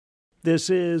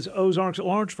This is Ozarks at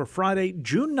Large for Friday,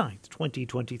 June 9th,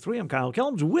 2023. I'm Kyle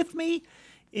Kellums. With me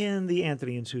in the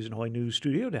Anthony and Susan Hoy News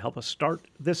Studio to help us start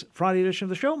this Friday edition of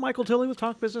the show, Michael Tilley with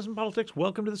Talk Business and Politics.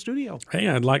 Welcome to the studio. Hey,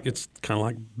 it's kind of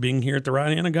like being here at the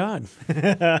right hand of God.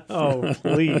 Oh,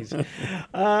 please.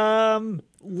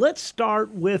 Let's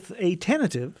start with a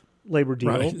tentative labor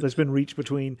deal that's been reached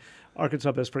between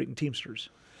Arkansas Best Freight and Teamsters.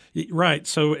 Right.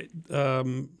 So,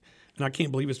 and I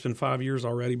can't believe it's been 5 years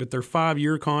already, but their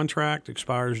 5-year contract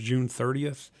expires June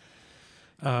 30th.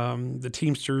 The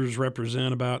Teamsters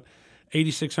represent about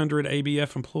 8,600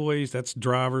 ABF employees. That's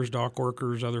drivers, dock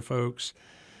workers, other folks.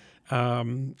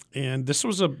 And this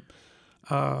was a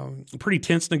pretty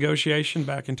tense negotiation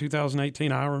back in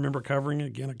 2018. I remember covering it.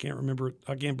 Again, I can't remember it.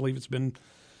 I can't believe it's been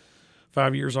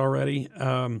 5 years already.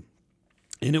 And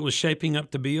it was shaping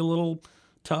up to be a little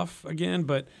tough again.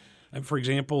 But, for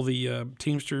example, the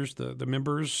Teamsters, the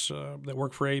members that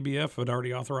work for ABF had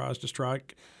already authorized a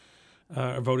strike,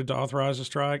 voted to authorize a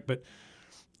strike. But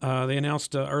they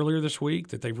announced earlier this week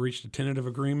that they've reached a tentative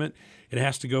agreement. It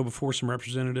has to go before some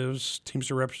representatives,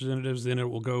 Teamster representatives. Then it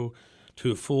will go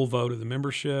to a full vote of the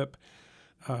membership.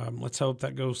 Let's hope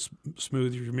that goes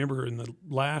smooth. You remember in the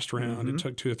last round, it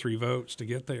took 2 or 3 votes to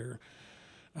get there.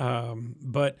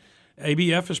 But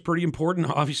ABF is pretty important,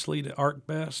 obviously, to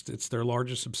ArcBest. It's their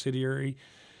largest subsidiary.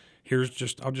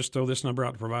 I'll just throw this number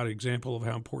out to provide an example of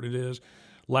how important it is.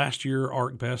 Last year,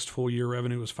 ArcBest full-year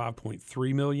revenue was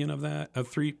 $5.3 million of that,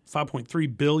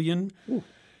 $5.3 billion,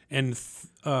 and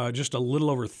just a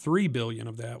little over $3 billion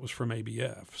of that was from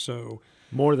ABF. So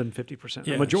more than 50%,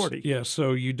 the majority. Yeah,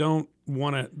 so you don't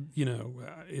want to,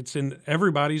 it's in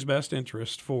everybody's best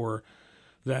interest for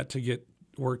that to get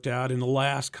worked out. In the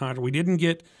last contract, we didn't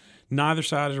get, neither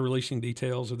side is releasing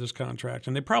details of this contract,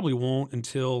 and they probably won't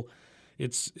until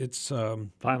it's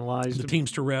finalized. The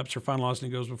Teamster reps are finalized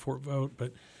and it goes before vote.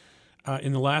 But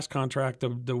in the last contract,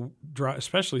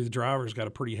 especially the drivers got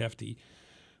a pretty hefty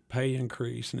pay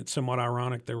increase, and it's somewhat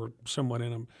ironic. They were somewhat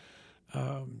in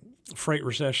a freight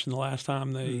recession the last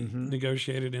time they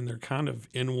negotiated, and they're kind of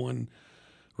in one.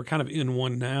 We're kind of in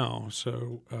one now.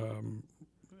 So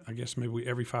I guess maybe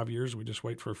every 5 years we just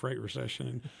wait for a freight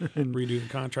recession and redo the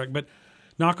contract. But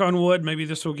knock on wood, maybe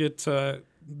this will get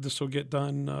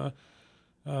done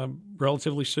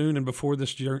relatively soon and before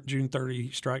this June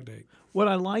 30 strike date. What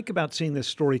I like about seeing this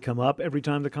story come up every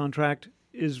time the contract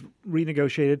is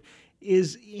renegotiated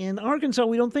is in Arkansas,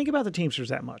 we don't think about the Teamsters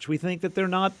that much. We think that they're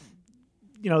not,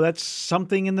 that's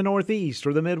something in the Northeast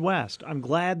or the Midwest. I'm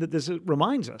glad that this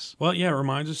reminds us. Well, yeah, it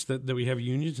reminds us that we have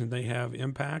unions and they have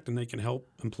impact and they can help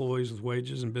employees with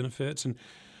wages and benefits. And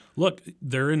look,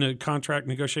 they're in a contract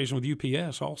negotiation with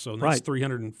UPS also. And that's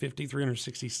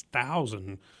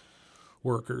 360,000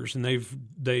 workers, and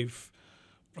they've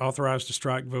authorized a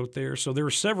strike vote there. So there are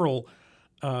several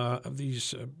of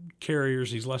these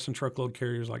carriers, these less than truckload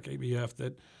carriers like ABF,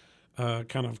 that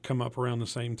kind of come up around the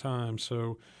same time.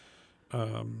 So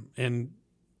and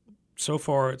so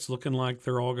far it's looking like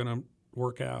they're all going to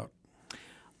work out.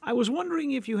 I was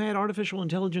wondering if you had artificial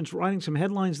intelligence writing some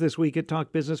headlines this week at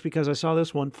Talk Business, because I saw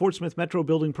this one, Fort Smith Metro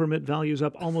building permit values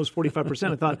up almost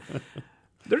 45%. I thought,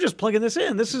 they're just plugging this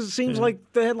in. This seems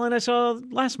like the headline I saw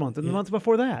last month and the month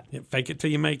before that. Yeah, fake it till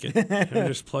you make it. They're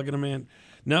just plugging them in.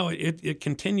 No, it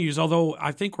continues, although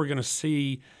I think we're going to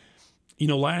see,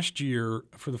 last year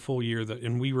for the full year,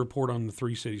 and we report on the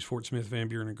 3 cities, Fort Smith, Van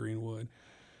Buren, and Greenwood.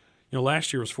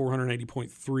 Last year was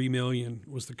 $480.3 million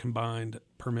was the combined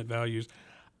permit values.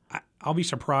 I'll be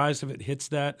surprised if it hits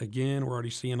that again. We're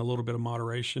already seeing a little bit of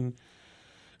moderation.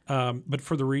 But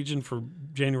for the region, for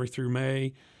January through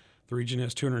May, the region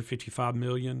has $255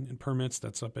 million in permits.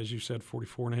 That's up, as you said,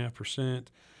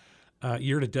 44.5%.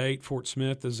 Year to date, Fort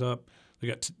Smith is up. They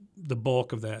got the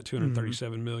bulk of that,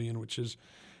 $237 million, which is,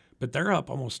 but they're up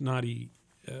almost 100%.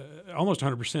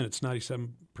 It's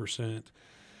 97%.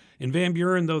 In Van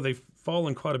Buren, though, they've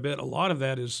fallen quite a bit. A lot of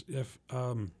that is if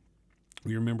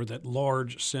we remember that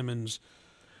large Simmons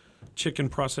chicken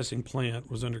processing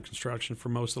plant was under construction for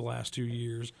most of the last 2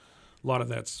 years. A lot of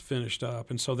that's finished up,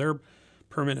 and so their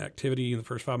permit activity in the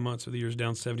first 5 months of the year is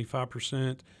down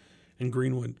 75%, and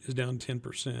Greenwood is down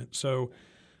 10%. So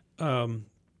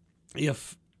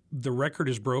if the record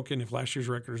is broken, if last year's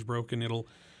record is broken, it'll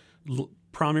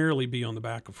primarily be on the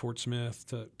back of Fort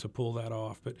Smith to pull that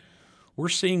off. But we're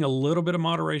seeing a little bit of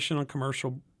moderation on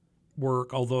commercial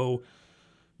work, although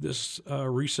this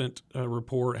recent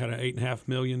report had an $8.5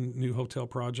 million new hotel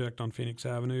project on Phoenix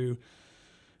Avenue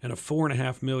and a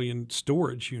 $4.5 million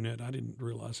storage unit. I didn't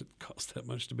realize it cost that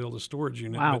much to build a storage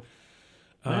unit. Wow.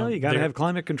 But, well, you got to have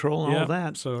climate control and all of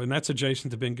that. So, and that's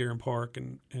adjacent to Ben Guerin Park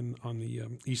and on the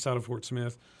east side of Fort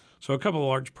Smith. So a couple of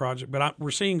large projects, but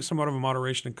we're seeing somewhat of a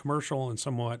moderation in commercial and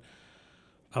somewhat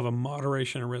of a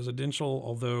moderation in residential,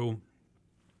 although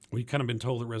we've kind of been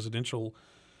told that residential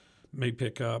may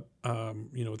pick up,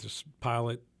 with this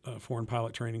foreign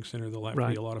pilot training center. There'll have to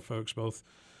be a lot of folks, both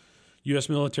U.S.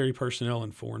 military personnel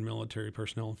and foreign military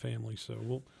personnel and families.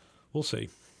 So we'll see.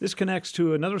 This connects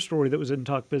to another story that was in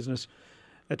Talk Business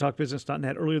at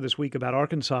talkbusiness.net earlier this week about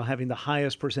Arkansas having the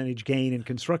highest percentage gain in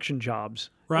construction jobs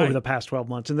over the past 12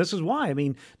 months. And this is why. I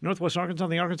mean, Northwest Arkansas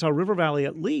and the Arkansas River Valley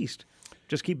at least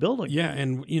just keep building. Yeah,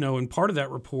 and part of that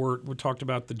report, we talked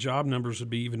about the job numbers would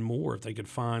be even more if they could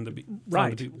find the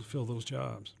people to fill those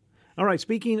jobs. All right,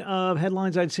 speaking of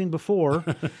headlines I'd seen before,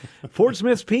 Fort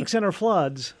Smith's Peak Center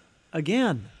floods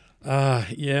again.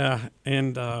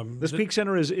 And this Peak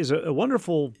Center is a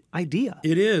wonderful idea.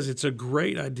 It is. It's a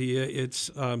great idea. It's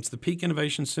the Peak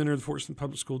Innovation Center of the Fort Smith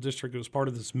Public School District. It was part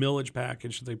of this millage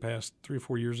package that they passed 3 or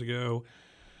 4 years ago.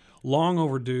 Long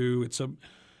overdue. It's a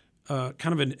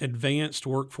kind of an advanced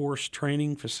workforce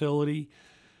training facility,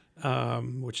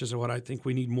 which is what I think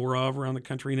we need more of around the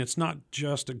country. And it's not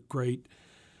just a great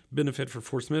benefit for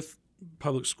Fort Smith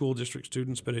Public School District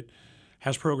students, but it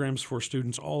has programs for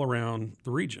students all around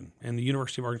the region. And the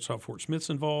University of Arkansas Fort Smith's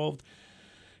involved.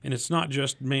 And it's not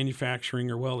just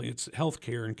manufacturing or welding. It's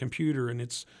healthcare and computer and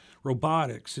it's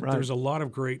robotics. Right. There's a lot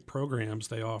of great programs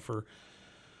they offer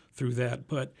through that.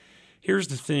 But here's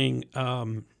the thing.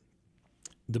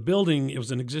 The building, it was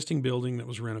an existing building that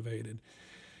was renovated.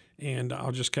 And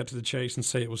I'll just cut to the chase and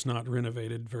say it was not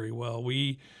renovated very well.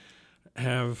 We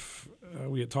at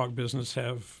Talk Business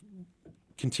have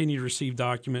continue to receive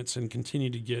documents and continue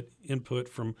to get input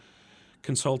from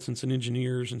consultants and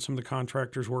engineers and some of the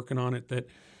contractors working on it that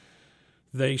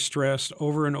they stressed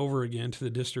over and over again to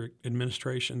the district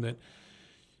administration that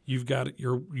you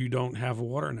don't have a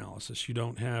water analysis.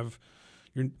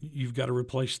 You've got to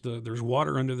replace there's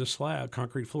water under the slab,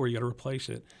 concrete floor. You got to replace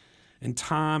it. And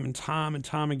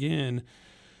time again,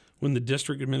 when the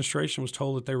district administration was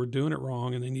told that they were doing it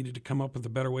wrong and they needed to come up with a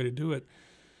better way to do it,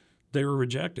 they were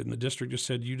rejected, and the district just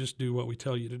said, you just do what we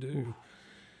tell you to do. Ooh.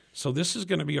 So this is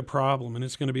going to be a problem, and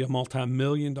it's going to be a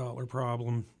multi-million-dollar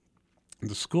problem.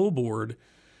 The school board,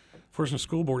 Fort Smith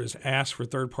School Board, has asked for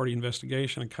third-party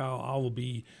investigation, and Kyle, I will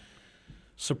be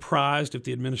surprised if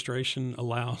the administration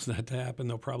allows that to happen.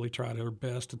 They'll probably try their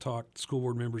best to talk school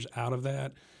board members out of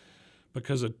that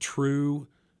because a true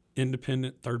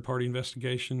independent third-party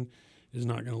investigation is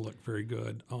not going to look very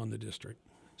good on the district.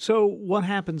 So what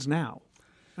happens now?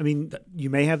 I mean, you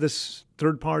may have this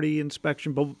third-party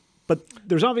inspection, but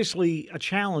there's obviously a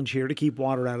challenge here to keep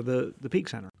water out of the Peak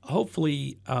Center.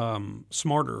 Hopefully,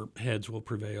 smarter heads will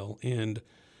prevail, and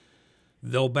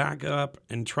they'll back up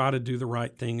and try to do the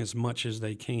right thing as much as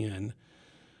they can.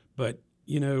 But,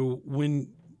 when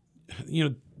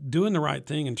doing the right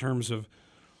thing in terms of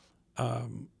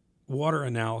water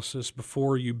analysis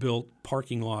before you built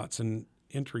parking lots and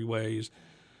entryways,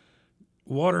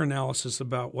 water analysis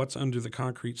about what's under the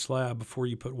concrete slab before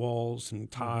you put walls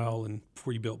and tile and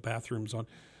before you built bathrooms on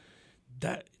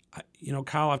that.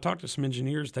 Kyle, I've talked to some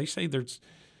engineers. They say there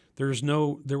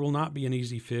will not be an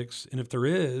easy fix. And if there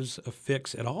is a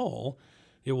fix at all,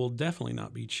 it will definitely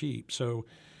not be cheap. So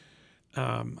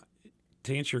to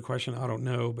answer your question, I don't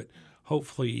know, but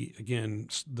hopefully, again,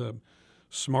 the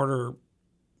smarter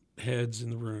heads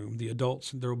in the room,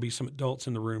 there will be some adults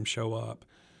in the room show up,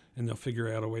 and they'll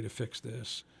figure out a way to fix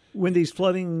this. When these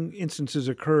flooding instances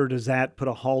occur, does that put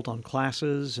a halt on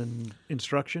classes and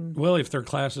instruction? Well, if there are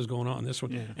classes going on, this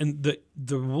one. Yeah. And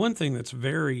the one thing that's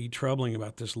very troubling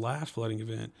about this last flooding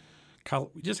event,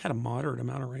 Kyle, we just had a moderate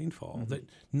amount of rainfall. Mm-hmm. That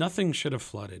nothing should have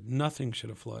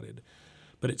flooded.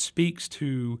 But it speaks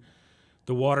to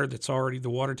the water the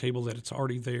water table that it's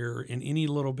already there, and any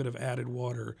little bit of added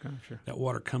water, that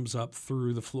water comes up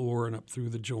through the floor and up through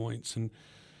the joints. And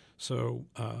so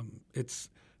it's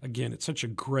such a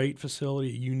great facility,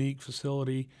 a unique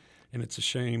facility, and it's a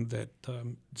shame that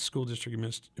the school district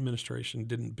administration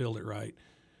didn't build it right,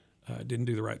 didn't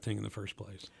do the right thing in the first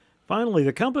place. Finally,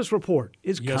 the Compass Report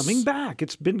is coming back.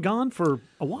 It's been gone for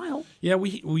a while. Yeah,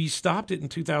 we stopped it in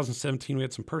 2017. We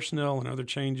had some personnel and other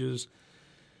changes,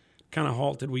 kind of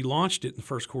halted. We launched it in the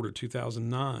first quarter of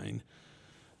 2009,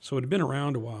 so it had been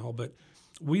around a while, but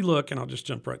we look, and I'll just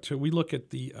jump right to it, we look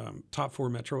at the top 4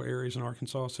 metro areas in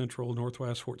Arkansas: Central,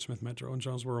 Northwest, Fort Smith Metro, and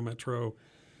Jonesboro Metro,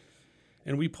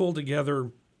 and we pull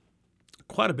together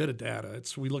quite a bit of data.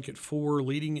 We look at 4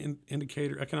 leading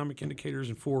economic indicators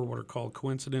and 4 what are called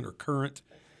coincident or current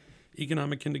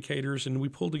economic indicators, and we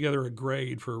pull together a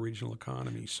grade for a regional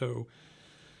economy. So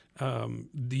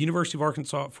the University of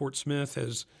Arkansas at Fort Smith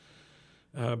has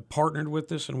partnered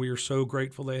with us, and we are so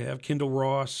grateful they have. Kendall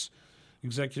Ross,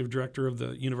 Executive Director of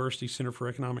the University Center for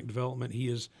Economic Development, he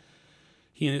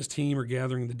and his team are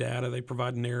gathering the data. They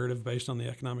provide a narrative based on the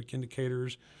economic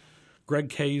indicators. Greg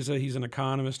Kayza, he's an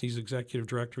economist. He's Executive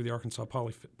Director of the Arkansas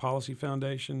Policy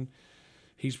Foundation.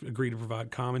 He's agreed to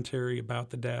provide commentary about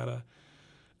the data.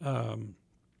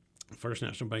 First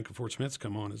National Bank of Fort Smith's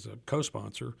come on as a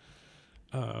co-sponsor,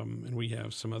 and we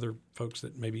have some other folks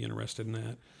that may be interested in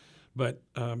that. But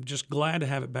just glad to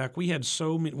have it back. We had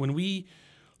so many – when we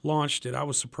launched it, I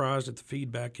was surprised at the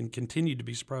feedback and continued to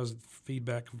be surprised at the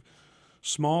feedback of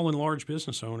small and large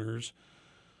business owners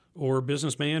or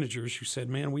business managers who said,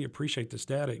 man, we appreciate this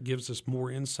data. It gives us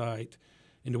more insight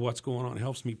into what's going on. It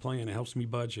helps me plan. It helps me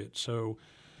budget. So,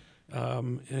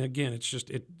 and again, it's just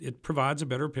it provides a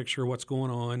better picture of what's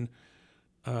going on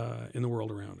in the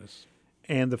world around us.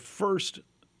 And the first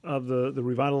of the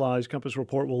revitalized Compass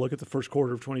Report will look at the first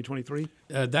quarter of 2023?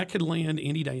 That could land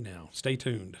any day now. Stay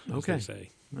tuned, as they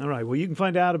say. All right. Well, you can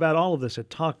find out about all of this at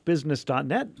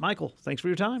talkbusiness.net. Michael, thanks for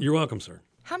your time. You're welcome, sir.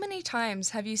 How many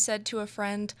times have you said to a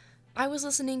friend, I was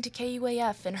listening to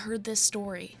KUAF and heard this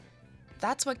story?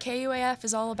 That's what KUAF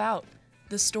is all about.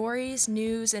 The stories,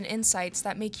 news, and insights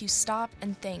that make you stop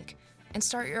and think and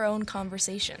start your own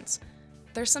conversations.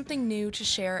 There's something new to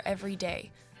share every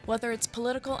day, whether it's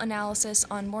political analysis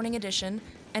on Morning Edition,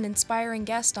 an inspiring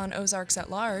guest on Ozarks at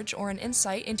Large, or an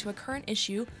insight into a current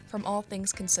issue from All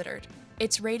Things Considered.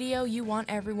 It's radio you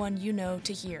want everyone you know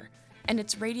to hear, and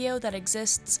it's radio that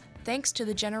exists thanks to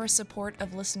the generous support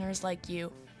of listeners like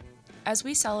you. As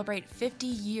we celebrate 50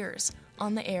 years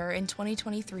on the air in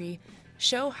 2023,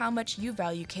 show how much you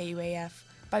value KUAF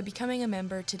by becoming a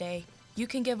member today. You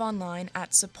can give online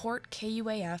at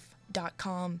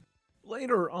supportkuaf.com.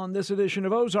 Later on this edition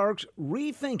of Ozarks,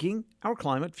 rethinking our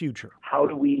climate future. How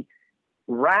do we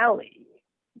rally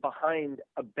behind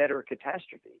a better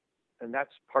catastrophe? And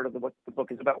that's part of what the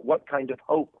book is about. What kind of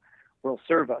hope will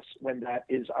serve us when that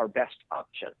is our best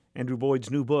option? Andrew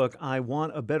Boyd's new book, I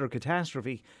Want a Better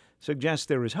Catastrophe, suggests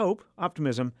there is hope,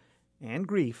 optimism, and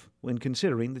grief when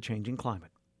considering the changing climate.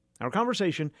 Our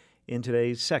conversation in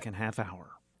today's second half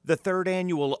hour. The third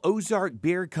annual Ozark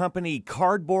Beer Company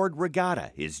Cardboard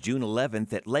Regatta is June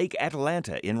 11th at Lake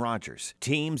Atalanta in Rogers.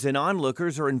 Teams and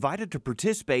onlookers are invited to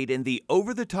participate in the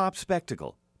over-the-top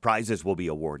spectacle. Prizes will be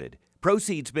awarded.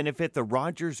 Proceeds benefit the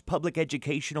Rogers Public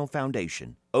Educational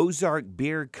Foundation.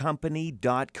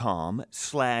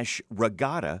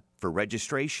 OzarkBeerCompany.com/regatta for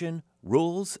registration,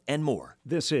 rules, and more.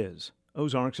 This is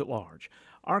Ozarks at Large.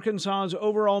 Arkansas's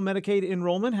overall Medicaid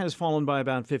enrollment has fallen by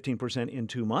about 15% in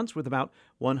 2 months, with about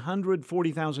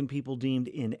 140,000 people deemed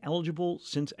ineligible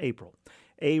since April.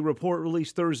 A report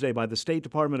released Thursday by the State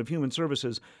Department of Human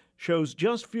Services shows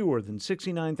just fewer than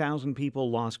 69,000 people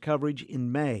lost coverage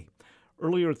in May.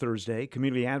 Earlier Thursday,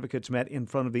 community advocates met in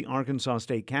front of the Arkansas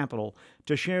State Capitol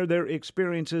to share their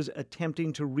experiences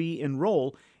attempting to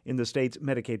re-enroll in the state's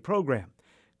Medicaid program.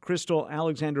 Crystal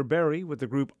Alexander Berry with the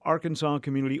group Arkansas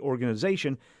Community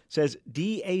Organization says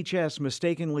DHS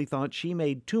mistakenly thought she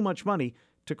made too much money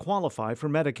to qualify for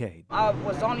Medicaid. I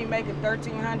was only making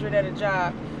 $1,300 at a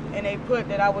job, and they put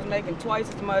that I was making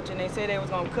twice as much, and they said they was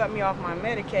going to cut me off my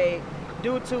Medicaid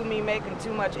due to me making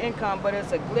too much income, but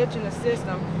it's a glitch in the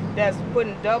system that's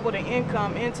putting double the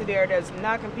income into there that's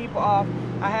knocking people off.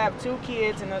 I have 2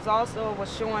 kids, and there's also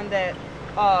was showing that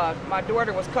my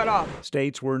daughter was cut off.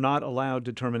 States were not allowed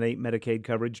to terminate Medicaid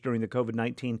coverage during the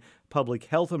COVID-19 public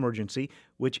health emergency,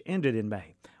 which ended in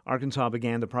May. Arkansas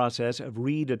began the process of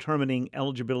redetermining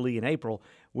eligibility in April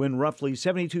when roughly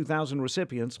 72,000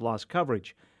 recipients lost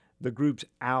coverage. The group's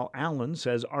Al Allen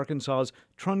says Arkansas's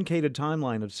truncated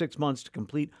timeline of 6 months to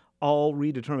complete all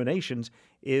redeterminations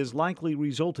is likely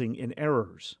resulting in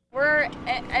errors. We're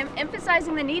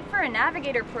emphasizing the need for a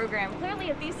navigator program. Clearly,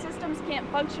 if these systems can't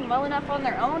function well enough on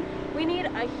their own, we need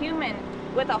a human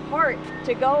with a heart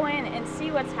to go in and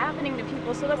see what's happening to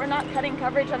people so that we're not cutting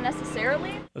coverage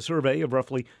unnecessarily. A survey of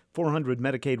roughly 400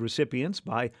 Medicaid recipients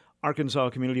by Arkansas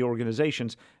community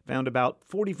organizations found about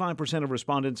 45% of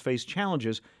respondents face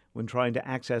challenges when trying to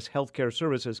access health care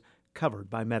services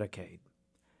covered by Medicaid.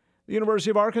 The University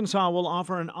of Arkansas will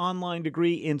offer an online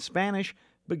degree in Spanish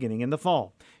beginning in the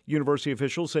fall. University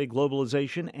officials say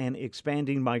globalization and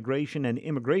expanding migration and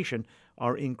immigration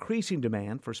are increasing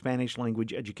demand for Spanish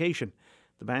language education.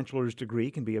 The bachelor's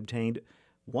degree can be obtained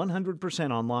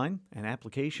 100% online, and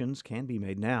applications can be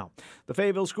made now. The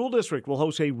Fayetteville School District will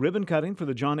host a ribbon cutting for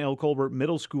the John L. Colbert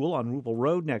Middle School on Rupel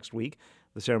Road next week.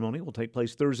 The ceremony will take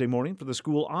place Thursday morning for the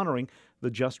school honoring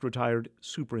the just retired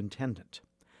superintendent.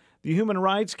 The Human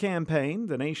Rights Campaign,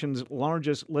 the nation's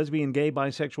largest lesbian, gay,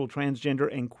 bisexual,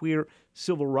 transgender, and queer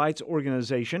civil rights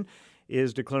organization,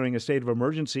 is declaring a state of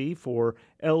emergency for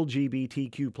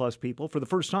LGBTQ plus people for the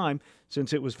first time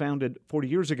since it was founded 40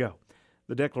 years ago.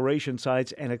 The declaration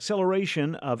cites an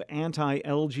acceleration of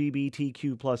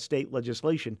anti-LGBTQ plus state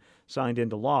legislation signed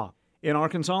into law. In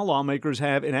Arkansas, lawmakers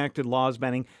have enacted laws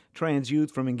banning trans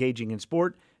youth from engaging in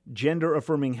sport,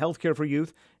 gender-affirming health care for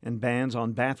youth, and bans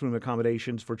on bathroom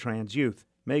accommodations for trans youth.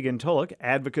 Megan Tulloch,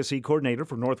 advocacy coordinator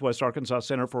for Northwest Arkansas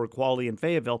Center for Equality in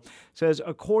Fayetteville, says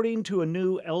according to a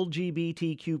new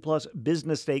LGBTQ plus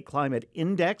business state climate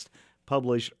index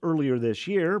published earlier this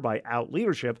year by Out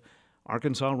Leadership,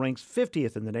 Arkansas ranks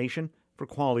 50th in the nation for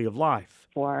quality of life.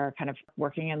 For kind of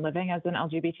working and living as an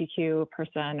LGBTQ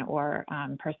person or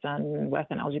person with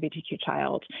an LGBTQ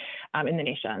child in the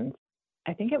nation.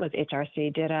 I think it was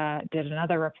HRC did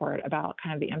another report about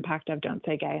kind of the impact of Don't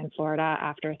Say Gay in Florida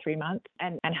after 3 months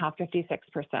and how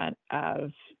 56% of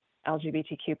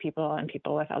LGBTQ people and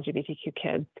people with LGBTQ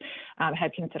kids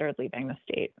had considered leaving the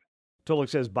state. Tulloch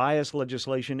says bias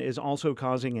legislation is also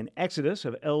causing an exodus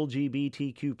of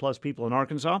LGBTQ plus people in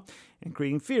Arkansas and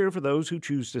creating fear for those who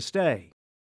choose to stay.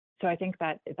 So I think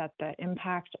that the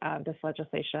impact of this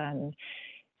legislation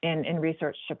in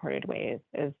research-supported ways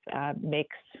is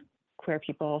makes queer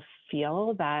people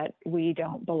feel that we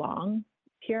don't belong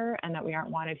here and that we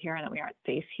aren't wanted here and that we aren't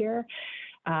safe here,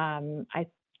 and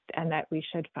that we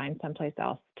should find someplace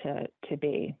else to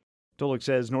be. Tulloch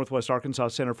says Northwest Arkansas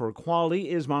Center for Equality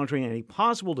is monitoring any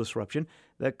possible disruption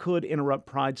that could interrupt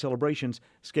Pride celebrations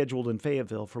scheduled in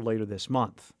Fayetteville for later this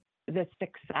month. The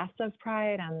success of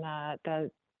Pride and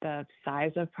the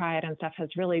size of Pride and stuff has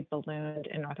really ballooned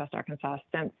in Northwest Arkansas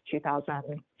since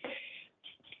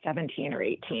 2017 or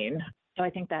 18. So I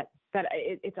think that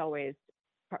it's always,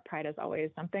 Pride is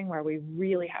always something where we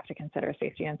really have to consider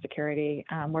safety and security.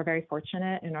 We're very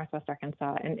fortunate in Northwest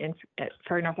Arkansas and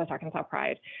for Northwest Arkansas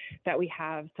Pride that we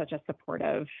have such a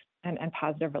supportive and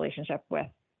positive relationship with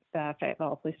the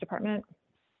Fayetteville Police Department,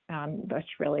 which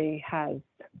really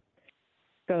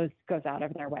goes out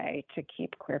of their way to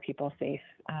keep queer people safe,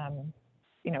 and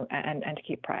to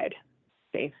keep Pride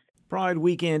safe. Pride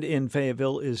weekend in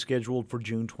Fayetteville is scheduled for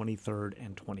June 23rd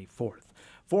and 24th.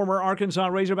 Former Arkansas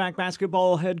Razorback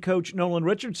basketball head coach Nolan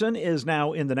Richardson is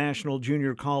now in the National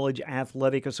Junior College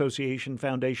Athletic Association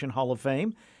Foundation Hall of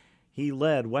Fame. He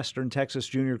led Western Texas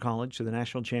Junior College to the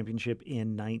national championship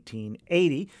in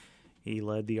 1980. He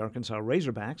led the Arkansas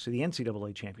Razorbacks to the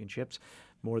NCAA championships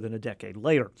more than a decade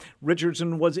later.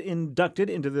 Richardson was inducted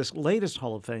into this latest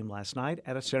Hall of Fame last night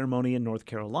at a ceremony in North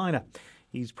Carolina.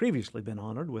 He's previously been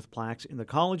honored with plaques in the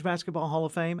College Basketball Hall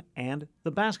of Fame and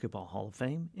the Basketball Hall of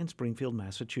Fame in Springfield,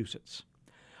 Massachusetts.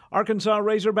 Arkansas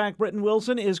Razorback Britton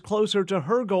Wilson is closer to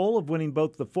her goal of winning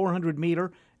both the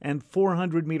 400-meter and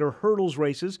 400-meter hurdles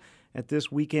races at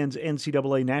this weekend's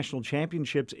NCAA National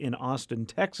Championships in Austin,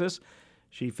 Texas.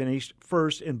 She finished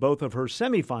first in both of her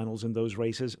semifinals in those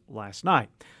races last night.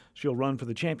 She'll run for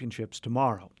the championships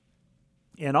tomorrow.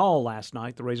 In all, last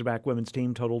night, the Razorback women's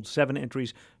team totaled 7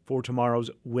 entries for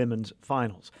tomorrow's women's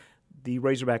finals. The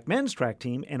Razorback men's track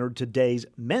team entered today's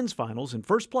men's finals in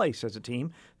first place as a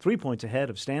team, 3 points ahead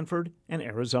of Stanford and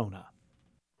Arizona.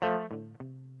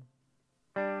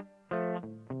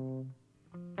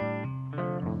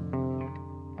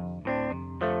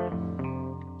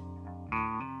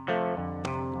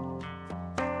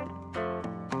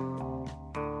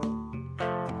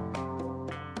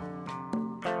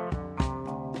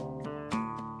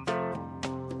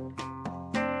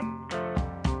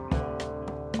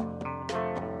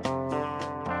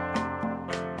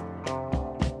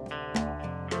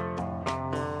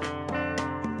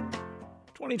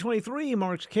 Twenty 2023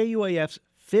 marks KUAF's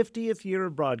 50th year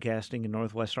of broadcasting in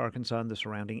Northwest Arkansas and the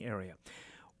surrounding area.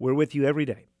 We're with you every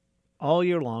day, all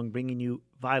year long, bringing you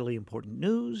vitally important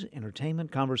news,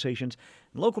 entertainment, conversations,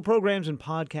 and local programs and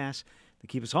podcasts that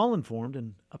keep us all informed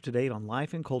and up to date on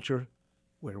life and culture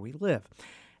where we live.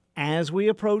 As we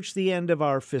approach the end of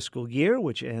our fiscal year,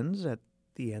 which ends at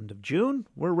the end of June,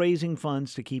 we're raising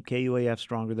funds to keep KUAF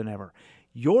stronger than ever.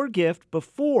 Your gift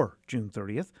before June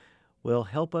 30th will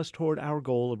help us toward our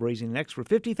goal of raising an extra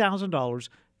 $50,000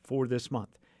 for this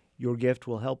month. Your gift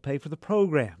will help pay for the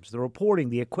programs, the reporting,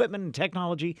 the equipment, and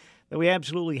technology that we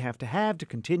absolutely have to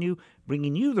continue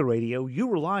bringing you the radio you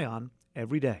rely on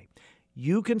every day.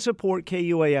 You can support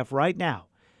KUAF right now,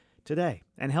 today,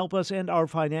 and help us end our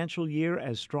financial year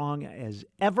as strong as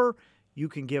ever. You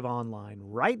can give online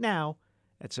right now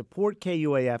at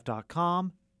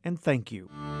supportkuaf.com, and thank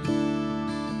you.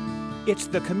 It's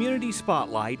the Community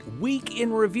Spotlight Week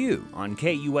in Review on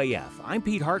KUAF. I'm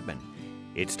Pete Hartman.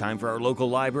 It's time for our local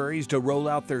libraries to roll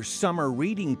out their summer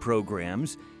reading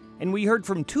programs, and we heard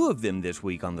from two of them this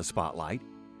week on the Spotlight.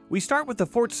 We start with the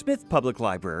Fort Smith Public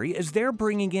Library as they're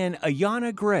bringing in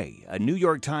Ayanna Gray, a New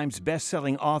York Times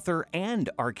bestselling author and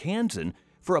Arkansan,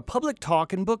 for a public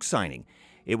talk and book signing.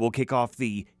 It will kick off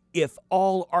the If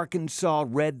All Arkansas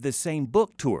Read the Same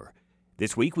Book tour.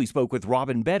 This week we spoke with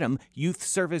Robin Benham, Youth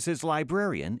Services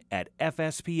Librarian at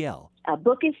FSPL. A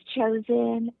book is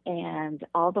chosen, and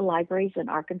all the libraries in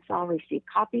Arkansas receive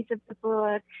copies of the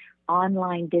book.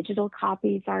 Online digital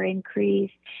copies are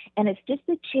increased, and it's just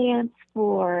a chance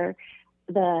for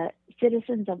the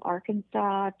citizens of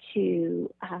Arkansas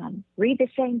to read the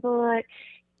same book,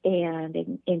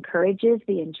 and encourages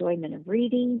the enjoyment of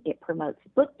reading. It promotes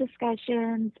book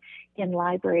discussions in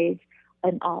libraries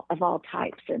of all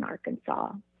types in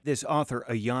Arkansas. This author,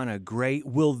 Ayanna Gray,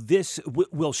 will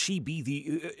she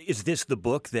be is this the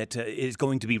book that is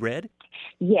going to be read?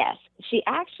 Yes, she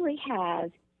actually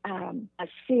has a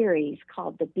series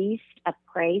called the Beast of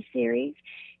Prey series.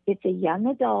 It's a young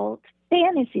adult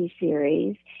fantasy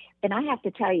series, and I have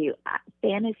to tell you,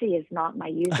 fantasy is not my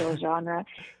usual genre,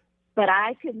 but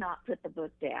I could not put the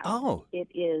book down. Oh. It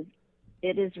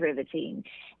is riveting.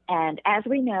 And as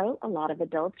we know, a lot of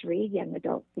adults read young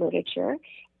adult literature,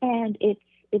 and it's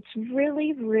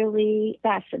really, really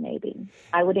fascinating.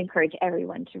 I would encourage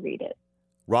everyone to read it.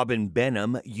 Robin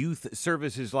Benham, Youth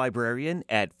Services Librarian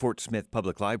at Fort Smith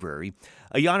Public Library.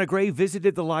 Ayanna Gray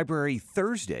visited the library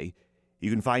Thursday.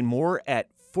 You can find more at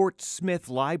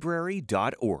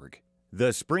fortsmithlibrary.org.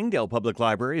 The Springdale Public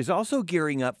Library is also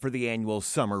gearing up for the annual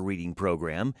summer reading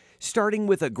program, starting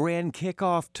with a grand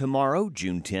kickoff tomorrow,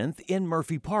 June 10th, in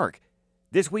Murphy Park.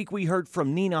 This week we heard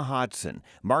from Nina Hodson,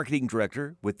 Marketing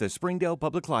Director with the Springdale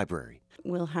Public Library.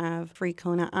 We'll have free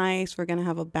Kona Ice. We're going to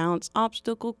have a bounce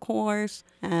obstacle course,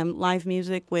 live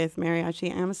music with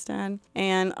Mariachi Amistad,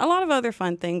 and a lot of other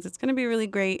fun things. It's going to be really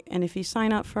great. And if you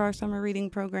sign up for our summer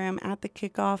reading program at the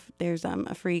kickoff, there's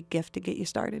a free gift to get you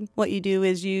started. What you do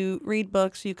is you read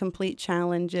books, you complete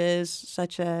challenges,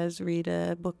 such as read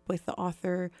a book with the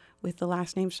author with the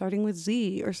last name starting with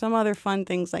Z or some other fun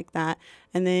things like that.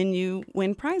 And then you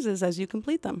win prizes as you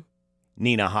complete them.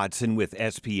 Nina Hodson with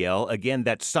SPL. Again,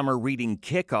 that summer reading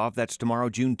kickoff, that's tomorrow,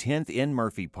 June 10th in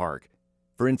Murphy Park.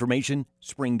 For information,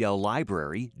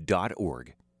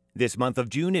 springdalelibrary.org. This month of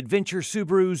June, Adventure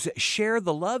Subaru's Share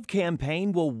the Love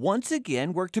campaign will once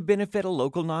again work to benefit a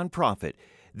local nonprofit.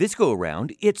 This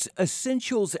go-around, it's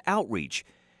Essentials Outreach.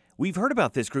 We've heard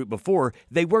about this group before.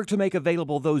 They work to make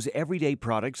available those everyday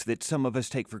products that some of us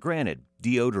take for granted: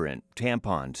 deodorant,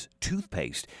 tampons,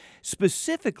 toothpaste,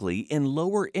 specifically in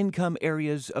lower-income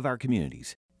areas of our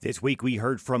communities. This week we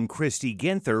heard from Christy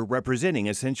Ginther representing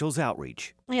Essentials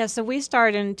Outreach. Yeah, so we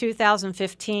started in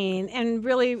 2015, and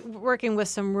really working with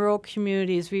some rural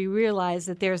communities, we realized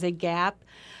that there's a gap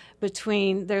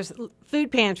between, there's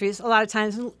food pantries a lot of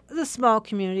times in the small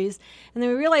communities, and then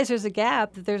we realized there's a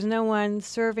gap, that there's no one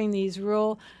serving these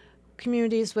rural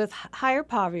communities with higher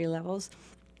poverty levels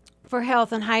for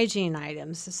health and hygiene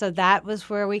items. So that was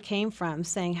where we came from,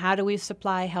 saying how do we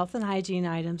supply health and hygiene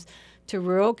items to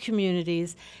rural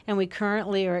communities, and we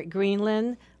currently are at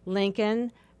Greenland,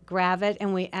 Lincoln, Gravette,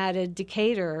 and we added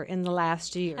Decatur in the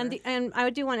last year. And I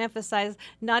do want to emphasize,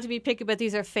 not to be picky, but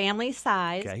these are family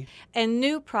size and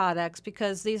new products,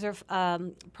 because these are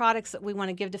products that we want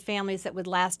to give to families that would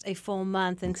last a full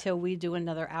month until we do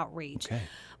another outreach.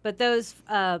 But those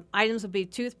items will be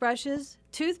toothbrushes,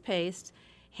 toothpaste,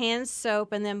 hand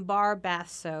soap, and then bar bath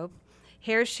soap,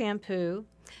 hair shampoo,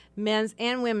 men's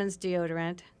and women's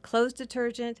deodorant, clothes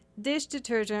detergent, dish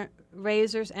detergent,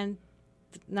 razors, and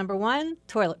number one,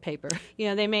 toilet paper. You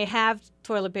know, they may have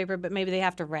toilet paper, but maybe they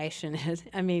have to ration it.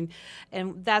 I mean,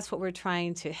 and that's what we're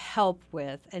trying to help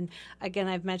with. And again,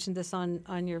 I've mentioned this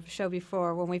on your show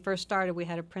before. When we first started, we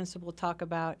had a principal talk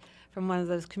about, from one of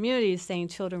those communities, saying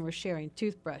children were sharing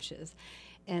toothbrushes.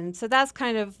 And so that's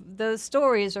kind of, those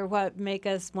stories are what make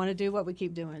us want to do what we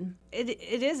keep doing.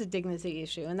 It is a dignity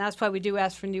issue, and that's why we do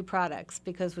ask for new products,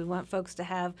 because we want folks to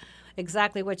have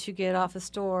exactly what you get off a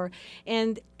store.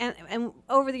 And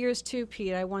over the years too,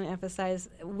 Pete, I want to emphasize,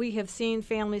 we have seen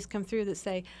families come through that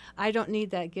say, I don't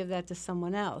need that, give that to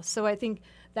someone else. So I think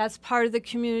that's part of the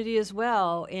community as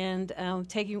well, and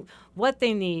taking what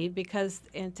they need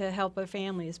and to help their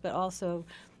families, but also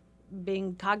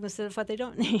being cognizant of what they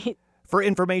don't need. For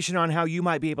information on how you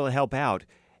might be able to help out,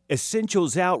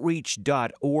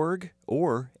 essentialsoutreach.org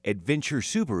or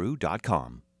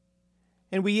adventuresubaru.com.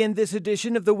 And we end this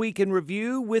edition of the Week in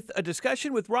Review with a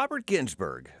discussion with Robert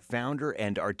Ginsburg, founder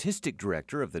and artistic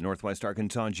director of the Northwest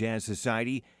Arkansas Jazz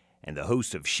Society, and the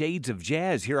host of Shades of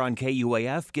Jazz here on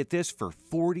KUAF, get this, for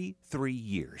 43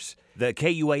 years. The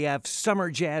KUAF Summer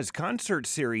Jazz Concert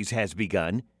Series has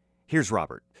begun. Here's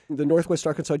Robert. The Northwest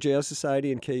Arkansas Jazz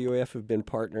Society and KUAF have been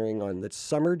partnering on the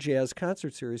Summer Jazz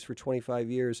Concert Series for 25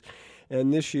 years.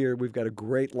 And this year, we've got a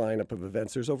great lineup of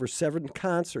events. There's over 7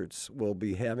 concerts we'll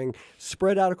be having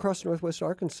spread out across Northwest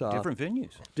Arkansas. Different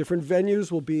venues. Different venues.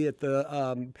 Will be at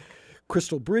the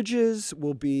Crystal Bridges,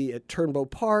 we'll be at Turnbow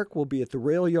Park, we'll be at the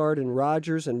Rail Yard in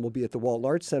Rogers, and we'll be at the Walton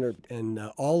Arts Center. And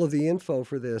all of the info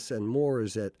for this and more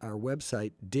is at our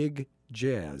website,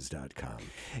 digjazz.com.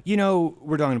 You know,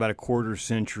 we're talking about a quarter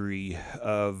century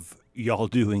of y'all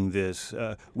doing this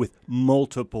with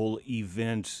multiple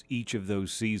events each of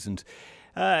those seasons.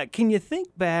 Can you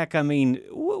think back, I mean,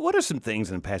 what are some things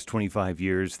in the past 25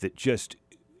 years that just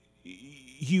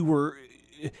you were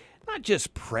not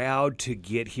just proud to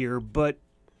get here, but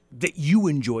that you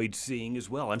enjoyed seeing as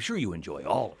well? I'm sure you enjoy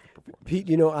all of it. Pete,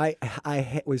 you know, I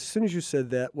as soon as you said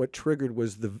that, what triggered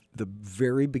was the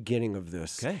very beginning of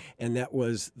this, and that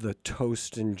was the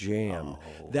Toast and Jam.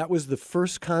 That was the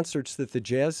first concerts that the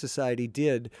Jazz Society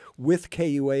did with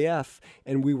KUAF,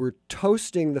 and we were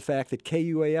toasting the fact that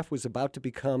KUAF was about to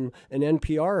become an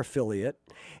NPR affiliate,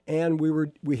 and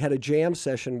we had a jam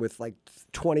session with like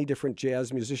 20 different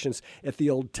jazz musicians at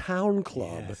the old Town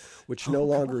Club, which no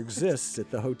longer exists at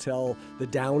the hotel, the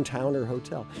Downtowner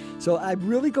Hotel. So I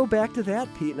really go back to that,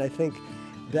 Pete, and I think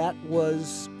that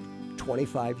was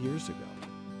 25 years ago.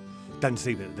 Doesn't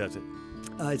seem it, does it?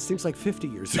 It seems like 50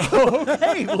 years ago.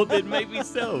 Okay, well then maybe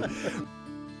so.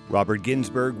 Robert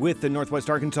Ginsburg with the Northwest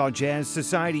Arkansas Jazz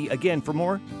Society. Again, for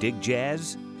more,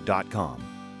 digjazz.com.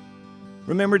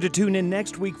 Remember to tune in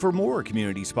next week for more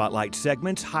Community Spotlight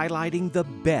segments highlighting the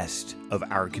best of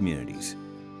our communities.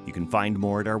 You can find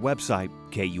more at our website,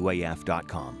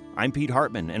 KUAF.com. I'm Pete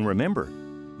Hartman, and remember,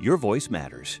 your voice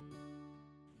matters.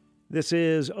 This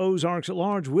is Ozarks at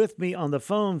Large. With me on the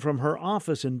phone from her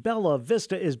office in Bella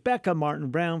Vista is Becca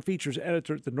Martin Brown, features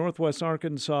editor at the Northwest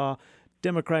Arkansas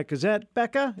Democrat Gazette.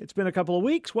 Becca, it's been a couple of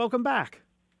weeks. Welcome back.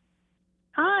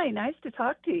 Hi, nice to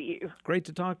talk to you. Great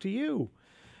to talk to you.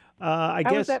 How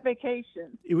was that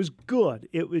vacation? It was good.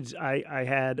 It was. I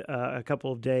had a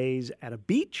couple of days at a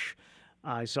beach.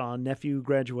 I saw a nephew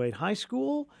graduate high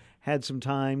school. Had some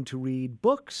time to read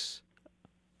books.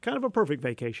 Kind of a perfect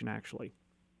vacation, actually.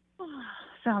 Oh,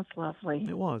 sounds lovely.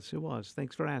 It was.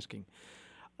 Thanks for asking.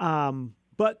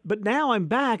 But now I'm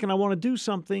back and I want to do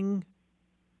something.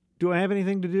 Do I have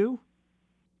anything to do?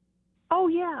 Oh,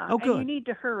 yeah. Oh, good. And you need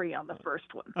to hurry on the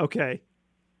first one. Okay.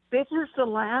 This is the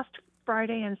last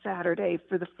Friday and Saturday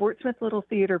for the Fort Smith Little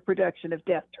Theater production of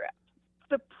Death Trap.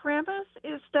 The premise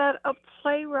is that a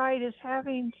playwright is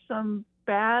having some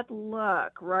bad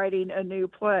luck writing a new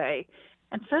play,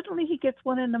 and suddenly he gets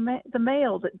one in the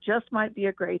mail that just might be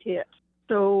a great hit.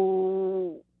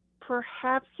 So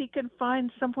perhaps he can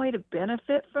find some way to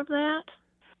benefit from that.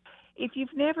 If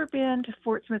you've never been to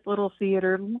Fort Smith Little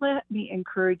Theater, let me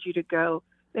encourage you to go.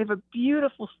 They have a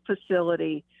beautiful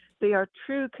facility. They are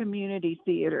true community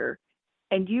theater,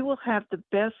 and you will have the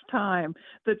best time.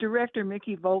 The director,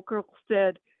 Mickey Volker,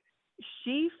 said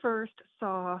she first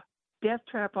saw Death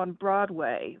Trap on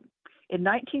Broadway in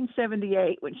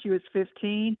 1978 when she was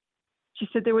 15. She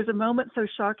said, there was a moment so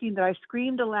shocking that I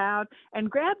screamed aloud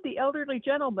and grabbed the elderly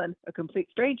gentleman, a complete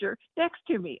stranger, next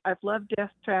to me. I've loved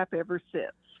Death Trap ever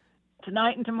since.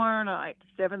 Tonight and tomorrow night,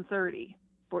 7:30,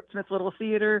 Fort Smith Little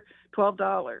Theater,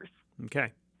 $12.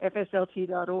 Okay.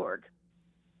 FSLT.org.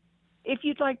 If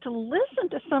you'd like to listen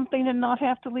to something and not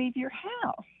have to leave your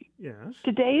house, yes,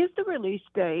 today is the release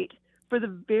date for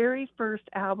the very first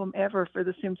album ever for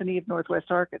the Symphony of Northwest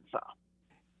Arkansas.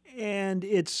 And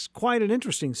it's quite an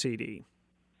interesting CD.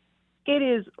 It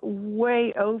is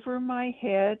way over my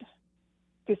head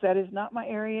because that is not my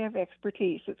area of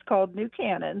expertise. It's called New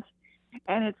Canons,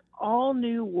 and it's all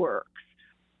new works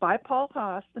by Paul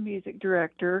Haas, the music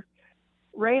director,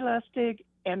 Ray Lustig,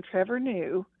 and Trevor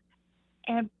New,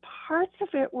 and parts of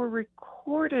it were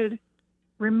recorded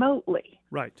remotely.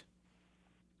 Right.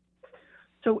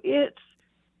 So it's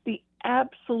the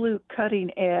absolute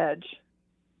cutting edge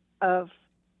of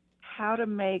how to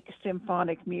make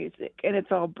symphonic music. And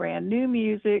it's all brand new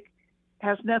music,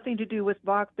 has nothing to do with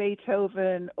Bach,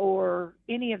 Beethoven, or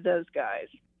any of those guys.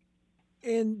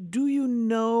 And do you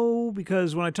know,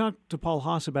 because when I talked to Paul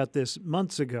Haas about this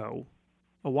months ago,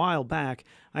 a while back,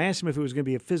 I asked him if it was going to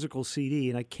be a physical CD,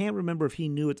 and I can't remember if he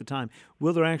knew at the time.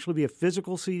 Will there actually be a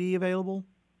physical CD available?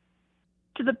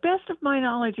 To the best of my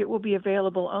knowledge, it will be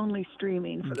available only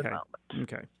streaming for the moment.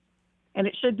 Okay. And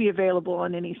it should be available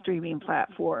on any streaming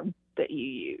platform that you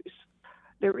use.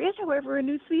 There is, however, a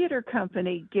new theater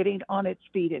company getting on its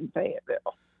feet in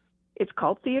Fayetteville. It's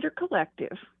called Theater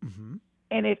Collective,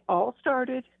 and it all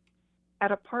started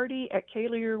at a party at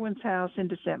Kaylee Irwin's house in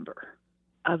December.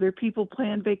 Other people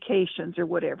planned vacations or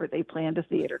whatever. They planned a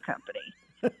theater company.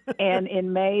 And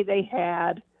in May, they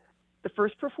had the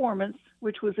first performance,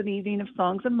 which was an evening of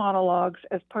songs and monologues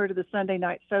as part of the Sunday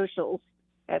night socials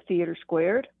at Theater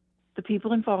Squared. The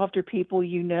people involved are people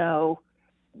you know: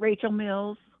 Rachel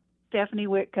Mills, Stephanie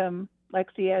Whitcomb,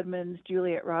 Lexi Edmonds,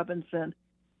 Juliet Robinson,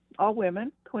 all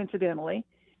women, coincidentally.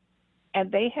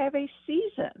 And they have a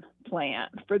season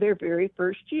planned for their very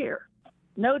first year.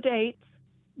 No dates,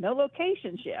 no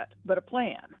locations yet, but a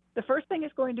plan. The first thing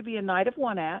is going to be a night of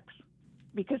one acts,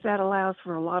 because that allows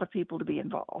for a lot of people to be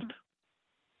involved.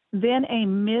 Then a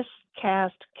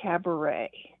miscast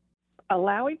cabaret,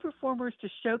 allowing performers to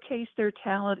showcase their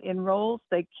talent in roles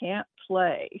they can't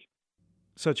play.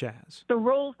 Such as? The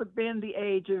roles have been the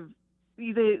age of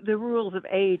the rules of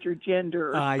age or gender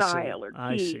or style or key.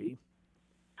 I see.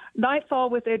 Nightfall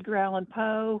with Edgar Allan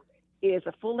Poe is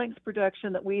a full-length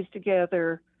production that weaves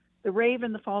together The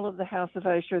Raven, The Fall of the House of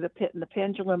Usher, The Pit and the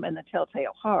Pendulum, and The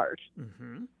Telltale Heart.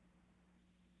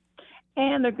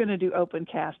 And they're going to do open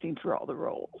casting for all the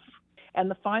roles.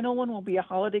 And the final one will be a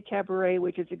holiday cabaret,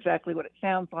 which is exactly what it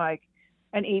sounds like,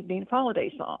 an evening of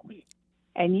holiday songs.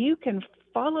 And you can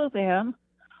follow them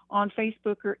on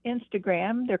Facebook or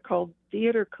Instagram. They're called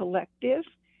Theater Collective,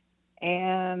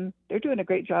 and they're doing a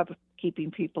great job of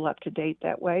keeping people up to date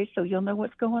that way, so you'll know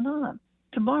what's going on.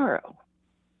 Tomorrow,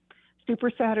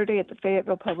 Super Saturday at the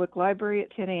Fayetteville Public Library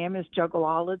at 10 a.m. is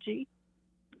Juggleology.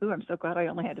 Ooh, I'm so glad I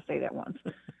only had to say that once.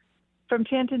 From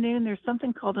 10 to noon, there's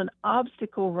something called an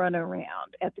obstacle run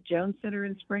around at the Jones Center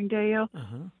in Springdale.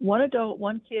 One adult,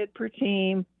 one kid per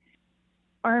team.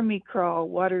 Army crawl,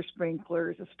 water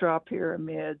sprinklers, a straw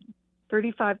pyramid.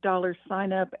 $35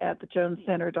 sign up at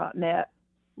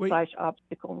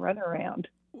thejonescenter.net/obstacle run around.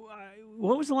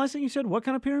 What was the last thing you said? What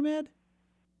kind of pyramid?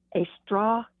 A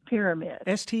straw pyramid.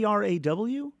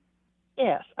 STRAW?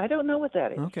 Yes, I don't know what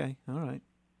that is. Okay, all right.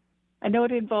 I know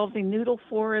it involves a noodle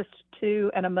forest,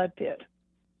 too, and a mud pit.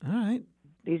 All right.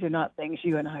 These are not things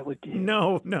you and I would do.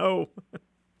 No.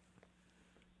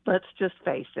 Let's just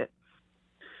face it.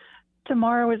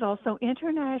 Tomorrow is also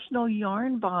International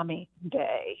Yarn Bombing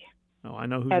Day. Oh, I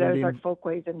know who's at going to be... Ozark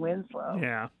Folkways in Winslow.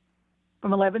 Yeah.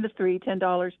 From 11 to 3,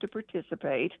 $10 to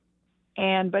participate.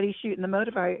 And Buddy Shoot and the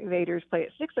Motivators play at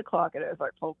 6 o'clock at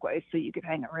Ozark Folkways, so you can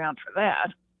hang around for that.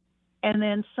 And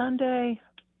then Sunday,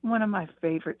 one of my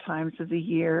favorite times of the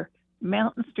year,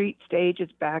 Mountain Street Stage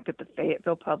is back at the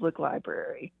Fayetteville Public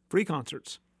Library. Free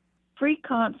concerts. Free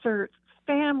concerts,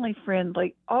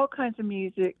 family-friendly, all kinds of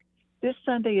music. This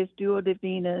Sunday is Duo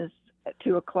Divinas at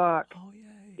 2 o'clock. Oh,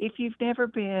 yay. If you've never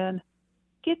been,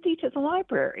 get thee to the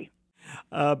library.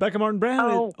 Becca Martin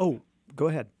Brown. Go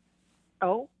ahead.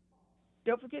 Oh,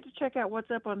 don't forget to check out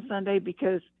What's Up on Sunday,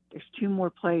 because there's 2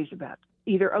 more plays about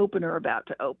either open or about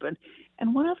to open.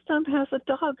 And one of them has a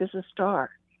dog as a star.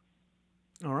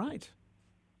 All right.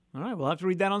 We'll have to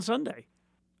read that on Sunday,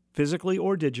 physically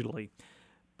or digitally.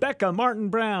 Becca Martin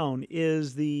Brown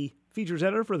is the features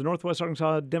editor for the Northwest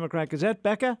Arkansas Democrat Gazette.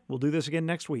 Becca, we'll do this again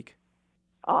next week.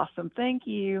 Awesome. Thank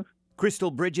you.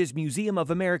 Crystal Bridges Museum of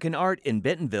American Art in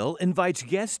Bentonville invites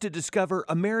guests to discover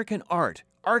American art,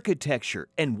 architecture,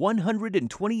 and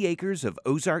 120 acres of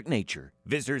Ozark nature.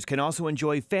 Visitors can also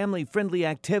enjoy family-friendly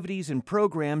activities and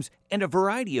programs and a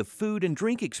variety of food and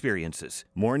drink experiences.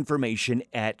 More information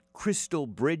at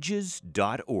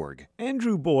crystalbridges.org.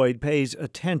 Andrew Boyd pays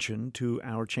attention to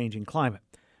our changing climate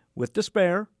with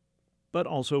despair, but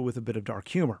also with a bit of dark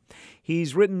humor.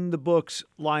 He's written the books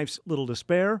Life's Little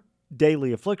Despair,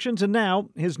 Daily Afflictions, and now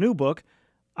his new book,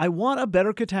 I Want a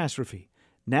Better Catastrophe,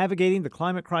 Navigating the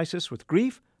Climate Crisis with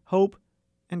Grief, Hope,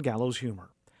 and Gallows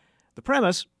Humor. The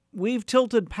premise, we've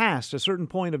tilted past a certain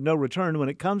point of no return when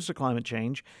it comes to climate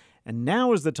change, and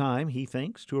now is the time, he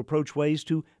thinks, to approach ways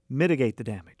to mitigate the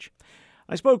damage.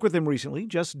 I spoke with him recently,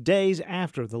 just days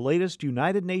after the latest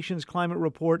United Nations climate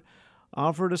report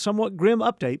offered a somewhat grim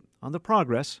update on the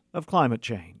progress of climate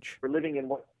change. We're living in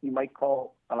what you might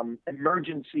call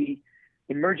emergency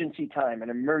time, an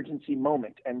emergency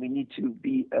moment, and we need to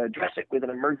address it with an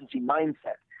emergency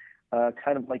mindset,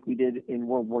 kind of like we did in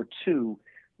World War II,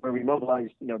 where we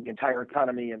mobilized the entire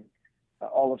economy and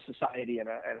all of society and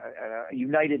a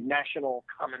united national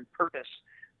common purpose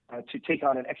to take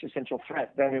on an existential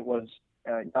threat. Then it was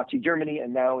Nazi Germany,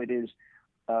 and now it is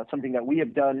something that we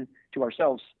have done to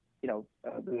ourselves.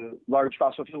 The large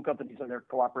fossil fuel companies and their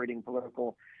cooperating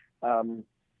political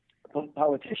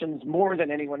politicians more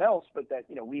than anyone else, but that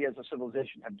we as a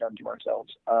civilization have done to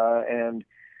ourselves, and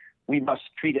we must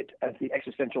treat it as the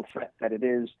existential threat that it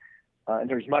is. And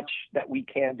there's much that we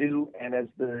can do, and as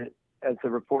the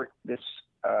report this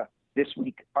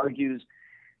week argues,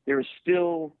 there is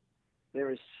still,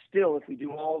 if we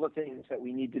do all the things that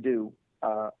we need to do,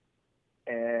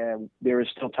 and there is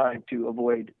still time to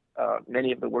avoid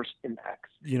many of the worst impacts.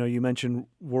 You mentioned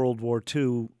World War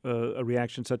II, a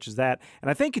reaction such as that, and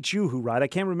I think it's you who write. I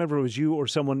can't remember if it was you or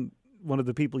someone, one of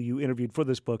the people you interviewed for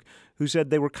this book, who said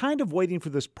they were kind of waiting for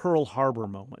this Pearl Harbor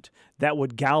moment that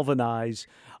would galvanize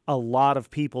a lot of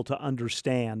people to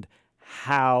understand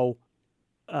how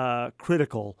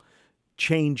critical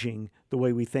changing the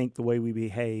way we think, the way we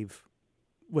behave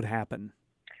would happen.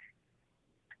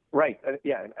 Right.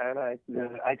 Yeah. And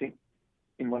I think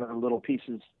in one of the little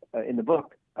pieces in the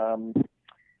book,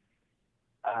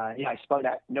 I spun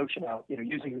that notion out,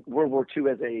 using World War II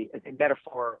as a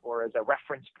metaphor or as a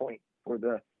reference point for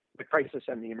the crisis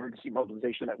and the emergency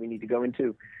mobilization that we need to go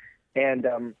into. And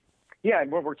in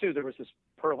World War II, there was this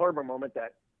Pearl Harbor moment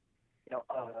that,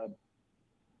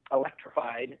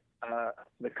 electrified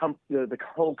the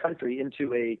whole country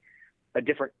into a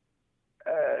different,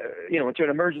 into an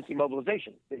emergency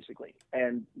mobilization, basically.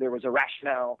 And there was a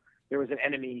rationale, there was an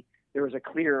enemy, there was a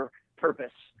clear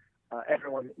purpose.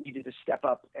 Everyone needed to step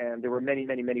up, and there were many,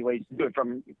 many, many ways to do it,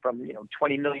 from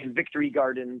 20 million victory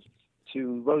gardens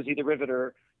to Rosie the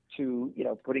Riveter to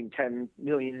putting 10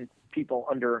 million people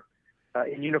under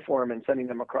in uniform and sending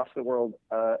them across the world,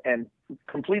 and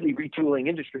completely retooling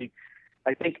industry.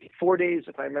 I think 4 days,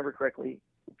 if I remember correctly,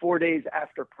 4 days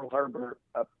after Pearl Harbor,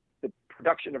 the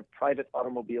production of private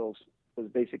automobiles was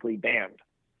basically banned.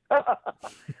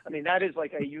 I mean, that is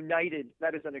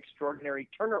that is an extraordinary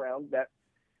turnaround that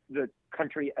the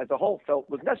country as a whole felt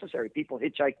was necessary. People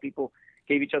hitchhiked, people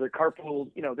gave each other carpools.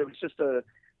 There was just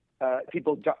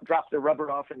people dropped their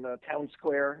rubber off in the town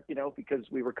square, because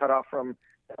we were cut off from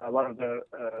a lot of the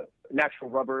natural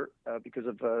rubber because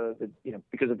of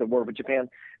the war with Japan.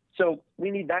 So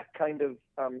we need that kind of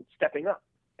stepping up,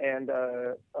 and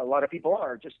a lot of people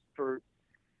are just for,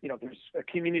 there's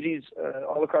communities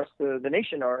all across the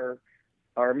nation are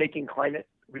making climate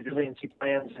resiliency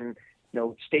plans, and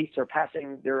states are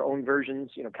passing their own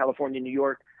versions. California, New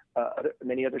York,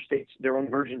 many other states, their own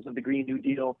versions of the Green New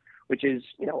Deal, which is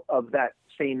of that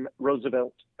same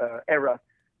Roosevelt era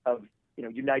of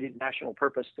united national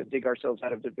purpose to dig ourselves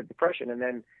out of the Depression and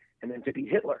then to beat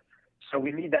Hitler. So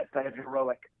we need that kind of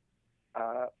heroic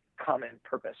common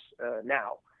purpose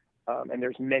now. And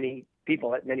there's many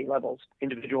people at many levels,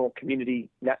 individual, community,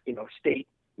 state,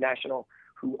 national,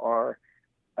 who are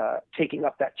taking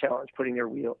up that challenge, putting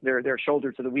their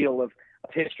shoulder to the wheel of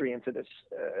history into this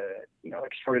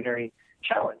extraordinary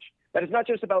challenge. That is not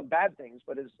just about bad things,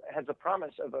 but has a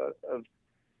promise of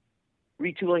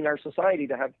retooling our society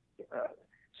to have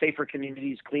safer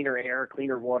communities, cleaner air,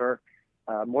 cleaner water,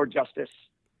 more justice,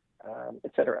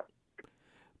 etc.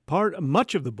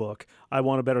 Much of the book, I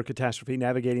Want a Better Catastrophe,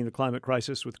 Navigating the Climate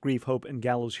Crisis with Grief, Hope, and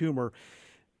Gallows Humor,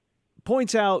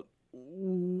 points out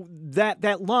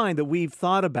that line that we've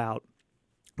thought about,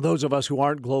 those of us who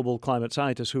aren't global climate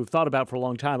scientists, who have thought about for a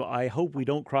long time. I hope we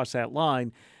don't cross that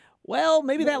line. Well,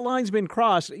 maybe that line's been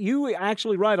crossed. You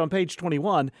actually write on page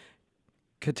 21,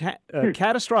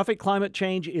 catastrophic climate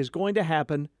change is going to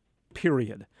happen,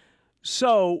 period.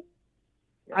 So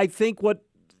I think what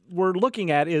we're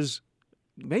looking at is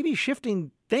maybe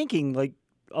shifting thinking. Like,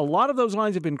 a lot of those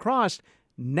lines have been crossed.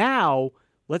 Now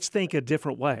let's think a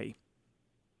different way.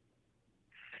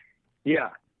 Yeah,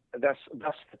 that's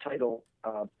the title,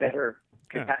 Better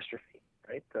Catastrophe,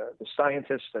 right? The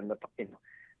scientists and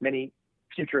many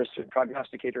futurists and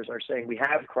prognosticators are saying we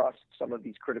have crossed some of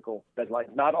these critical red lines,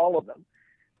 not all of them,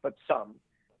 but some.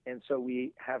 And so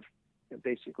we have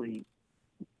basically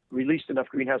released enough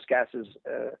greenhouse gases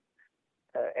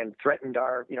and threatened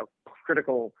our,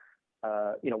 critical,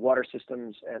 water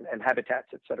systems and habitats,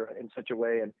 et cetera, in such a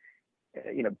way. And,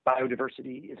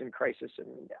 biodiversity is in crisis,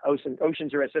 and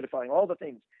oceans are acidifying, all the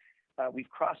things. We've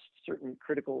crossed certain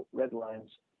critical red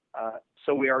lines.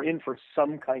 So we are in for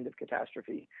some kind of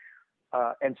catastrophe.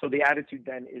 And so the attitude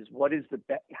then is,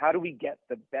 how do we get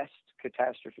the best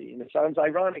catastrophe? And it sounds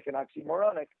ironic and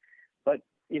oxymoronic, but,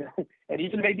 and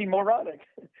even maybe moronic,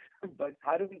 but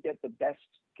how do we get the best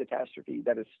catastrophe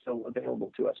that is still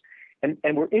available to us?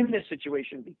 And we're in this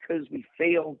situation because we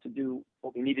failed to do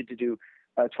what we needed to do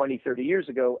 20, 30 years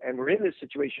ago. And we're in this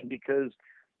situation because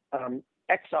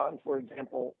Exxon, for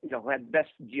example, who had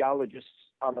best geologists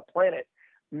on the planet,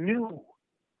 knew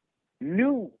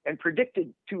and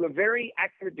predicted to a very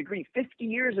accurate degree 50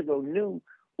 years ago, knew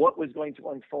what was going to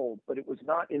unfold, but it was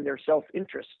not in their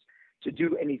self-interest to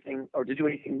do anything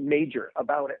major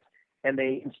about it. And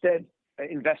they instead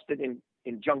invested in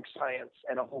junk science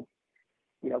and a whole,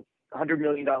 $100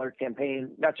 million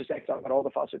campaign, not just Exxon, but all the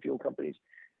fossil fuel companies,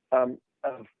 of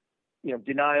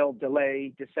denial,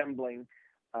 delay, dissembling,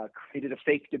 created a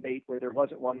fake debate where there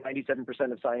wasn't one.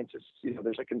 97% of scientists,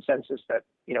 there's a consensus that,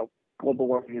 global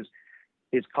warming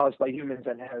is caused by humans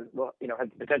and has the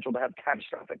potential to have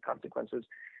catastrophic consequences.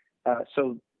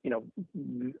 So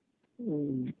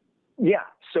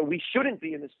we shouldn't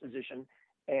be in this position,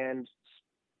 and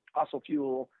fossil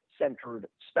fuel centered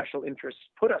special interests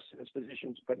put us in this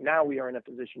position. But now we are in a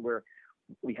position where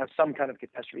we have some kind of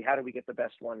catastrophe. How do we get the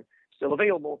best one still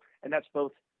available? And that's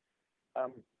both,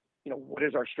 what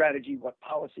is our strategy, what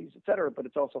policies, et cetera, but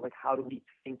it's also like, how do we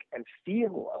think and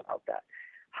feel about that?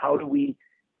 How do we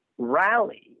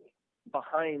rally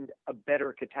behind a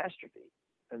better catastrophe?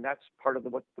 And that's part of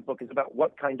what the book is about.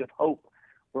 What kind of hope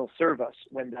will serve us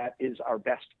when that is our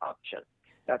best option?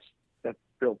 That's the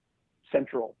real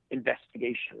central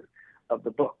investigation of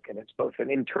the book. And it's both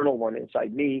an internal one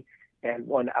inside me and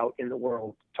one out in the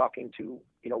world, talking to,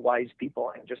 wise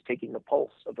people and just taking the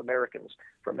pulse of Americans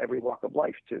from every walk of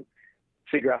life to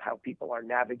figure out how people are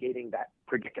navigating that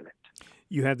predicament.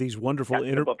 You have these wonderful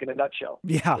the book in a nutshell.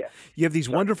 Yeah. You have these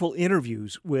wonderful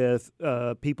interviews with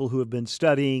people who have been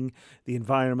studying the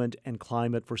environment and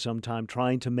climate for some time,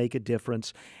 trying to make a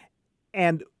difference.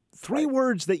 And three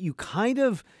words that you kind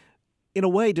of, in a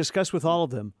way, discuss with all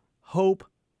of them: hope,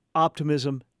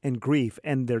 optimism, and grief,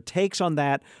 and their takes on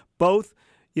that, both,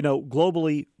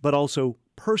 globally, but also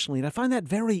personally. And I find that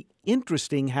very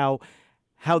interesting how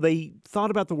they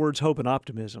thought about the words hope and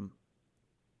optimism.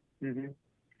 Mm-hmm.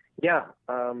 Yeah.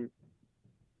 One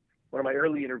of my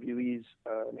early interviewees,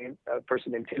 a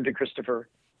person named Tim DeChristopher,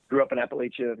 grew up in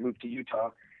Appalachia, moved to Utah,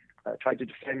 tried to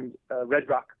defend Red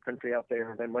Rock country out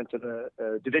there, then went to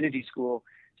the divinity school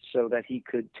so that he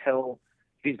could if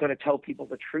he's going to tell people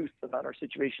the truth about our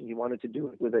situation, he wanted to do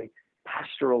it with a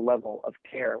pastoral level of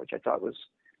care, which I thought was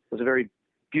a very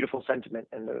beautiful sentiment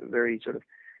and a very sort of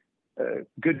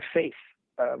good faith,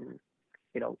 a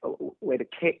way to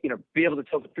be able to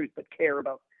tell the truth, but care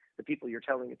about the people you're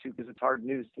telling it to, because it's hard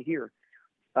news to hear.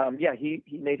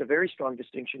 He made a very strong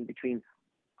distinction between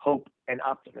hope and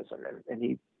optimism, and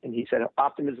he said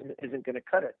optimism isn't going to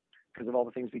cut it because of all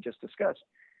the things we just discussed.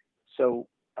 So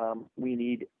we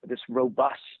need this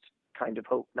robust kind of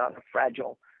hope, not a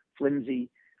fragile, flimsy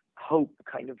hope,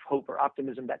 kind of hope or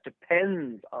optimism that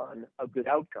depends on a good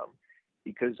outcome.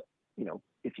 Because,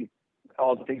 if you,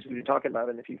 all the things we've been talking about,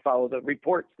 and if you follow the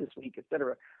reports this week, et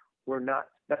cetera,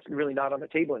 that's really not on the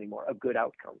table anymore, a good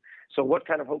outcome. So what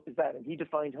kind of hope is that? And he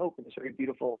defined hope in this very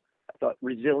beautiful, I thought,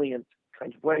 resilient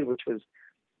kind of way, which was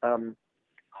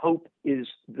hope is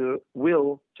the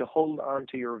will to hold on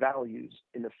to your values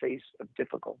in the face of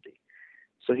difficulty.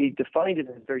 So he defined it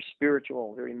in a very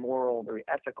spiritual, very moral, very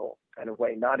ethical kind of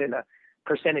way, not in a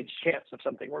percentage chance of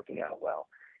something working out well.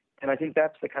 And I think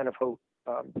that's the kind of hope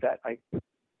that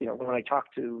when I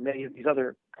talk to many of these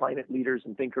other climate leaders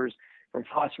and thinkers, from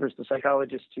philosophers to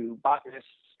psychologists to botanists,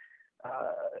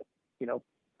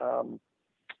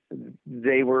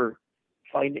 they were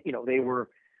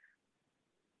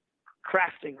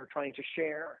crafting or trying to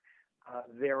share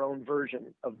their own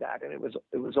version of that, and it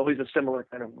was always a similar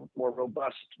kind of more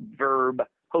robust verb,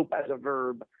 hope as a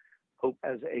verb, hope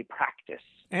as a practice.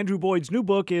 Andrew Boyd's new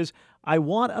book is I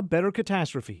Want a Better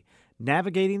Catastrophe: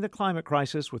 Navigating the Climate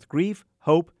Crisis with Grief,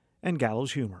 Hope, and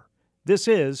Gallows Humor. This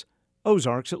is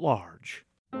Ozarks at Large.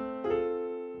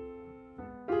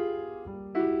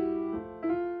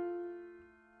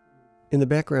 In the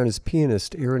background is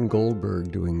pianist Aaron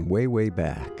Goldberg doing Way, Way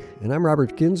Back. And I'm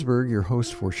Robert Ginsburg, your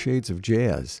host for Shades of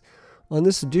Jazz. On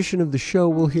this edition of the show,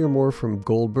 we'll hear more from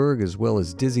Goldberg, as well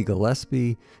as Dizzy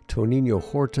Gillespie, Tonino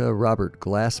Horta, Robert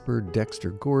Glasper,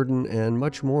 Dexter Gordon, and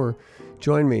much more.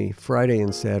 Join me Friday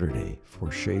and Saturday for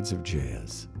Shades of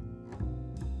Jazz.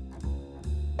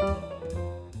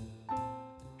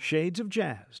 Shades of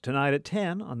Jazz, tonight at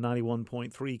 10 on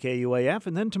 91.3 KUAF,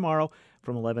 and then tomorrow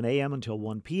from 11 a.m. until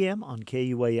 1 p.m. on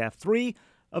KUAF3,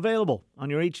 available on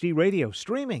your HD radio,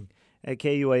 streaming at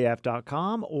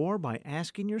KUAF.com, or by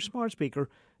asking your smart speaker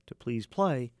to please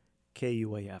play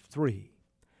KUAF3.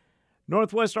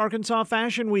 Northwest Arkansas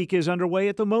Fashion Week is underway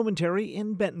at the Momentary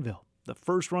in Bentonville. The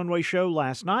first runway show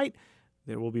last night.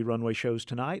 There will be runway shows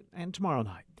tonight and tomorrow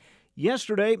night.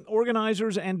 Yesterday,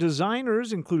 organizers and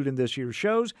designers included in this year's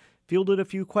shows fielded a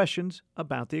few questions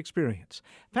about the experience.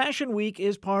 Fashion Week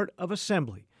is part of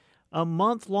Assembly, a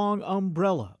month-long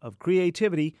umbrella of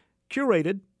creativity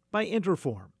curated by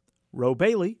Interform. Ro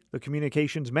Bailey, the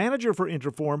communications manager for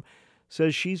Interform,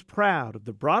 says she's proud of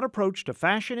the broad approach to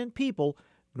fashion and people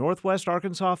Northwest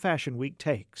Arkansas Fashion Week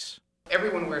takes.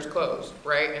 Everyone wears clothes,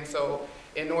 right? And so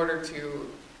in order to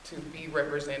be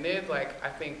represented, like, I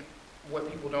think what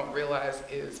people don't realize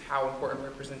is how important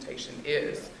representation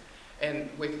is. And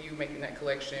with you making that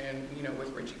collection, you know,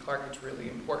 with Richie Clark, it's really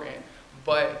important.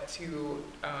 But to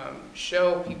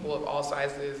show people of all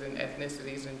sizes and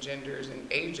ethnicities and genders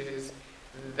and ages,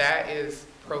 that is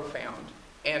profound.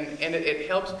 And it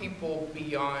helps people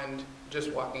beyond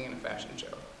just walking in a fashion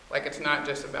show. Like, it's not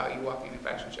just about you walking in a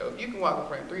fashion show. If you can walk in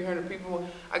front of 300 people,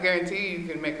 I guarantee you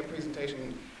can make a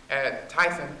presentation at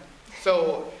Tyson.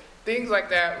 So things like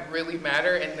that really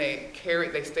matter, and they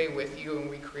stay with you, and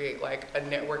we create like a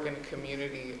network and a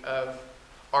community of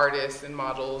artists and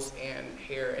models and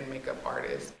hair and makeup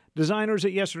artists. Designers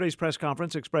at yesterday's press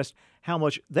conference expressed how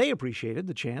much they appreciated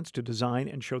the chance to design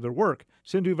and show their work.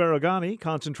 Sindhu Varagani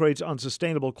concentrates on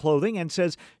sustainable clothing and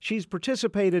says she's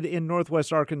participated in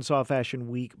Northwest Arkansas Fashion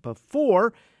Week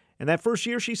before, and that first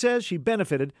year, she says, she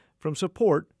benefited from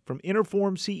support from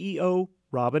Interform CEO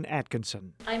Robin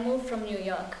Atkinson. I moved from New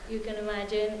York. You can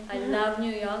imagine, I love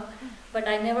New York, but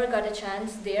I never got a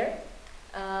chance there.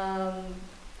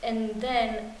 And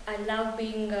then I love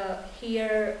being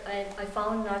here. I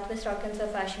found Northwest Arkansas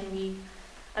Fashion Week.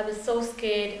 I was so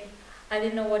scared. I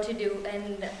didn't know what to do.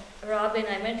 And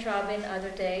I met Robin the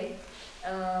other day,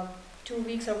 2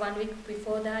 weeks or 1 week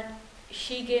before that.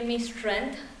 She gave me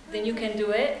strength. Then you can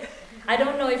do it. I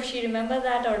don't know if she remembered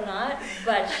that or not,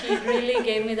 but she really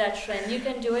gave me that strength. You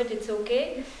can do it. It's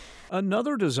okay.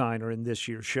 Another designer in this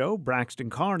year's show, Braxton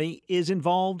Carney, is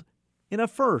involved in a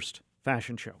first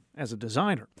fashion show as a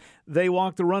designer. They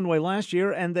walked the runway last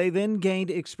year, and they then gained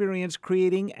experience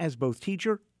creating as both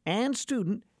teacher and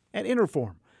student at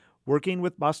Interform, working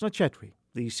with Basna Chetri,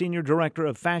 the Senior Director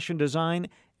of Fashion Design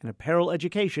and Apparel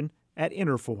Education at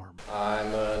Interform. I'm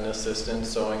an assistant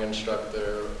sewing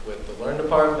instructor with the Learn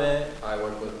department. I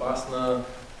work with Basna.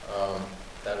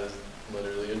 That is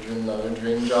literally another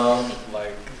dream job.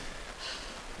 Like,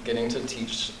 getting to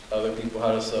teach other people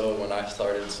how to sew when I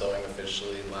started sewing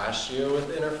officially last year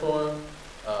with Interform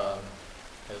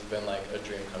has been like a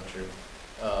dream come true.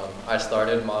 I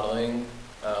started modeling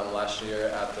last year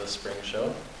at the spring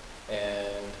show,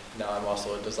 and now I'm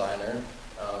also a designer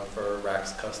for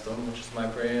Rax Custom, which is my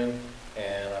brand,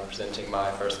 and I'm presenting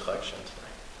my first collection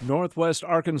tonight. Northwest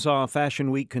Arkansas Fashion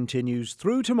Week continues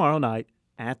through tomorrow night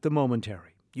at the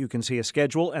Momentary. You can see a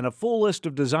schedule and a full list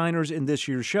of designers in this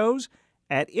year's shows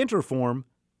at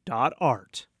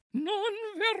interform.art.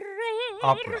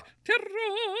 Opera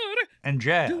and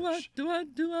jazz,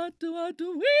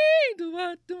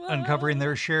 uncovering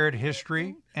their shared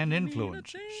history and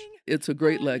influences. It's a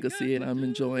great legacy, and I'm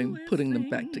enjoying putting them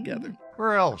back together.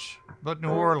 Where else but New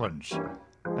Orleans?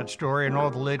 That story and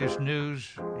all the latest news,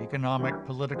 economic,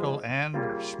 political, and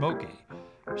smoky.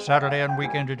 Saturday and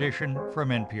Weekend Edition from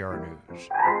NPR News.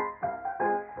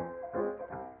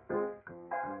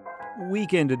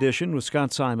 Weekend Edition with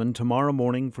Scott Simon tomorrow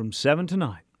morning from 7 to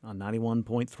 9 on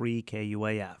 91.3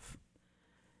 KUAF.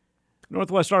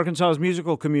 Northwest Arkansas's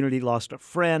musical community lost a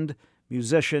friend,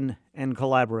 musician, and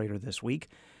collaborator this week.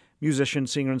 Musician,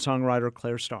 singer, and songwriter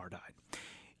Clare Starr died.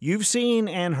 You've seen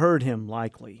and heard him,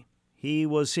 likely. He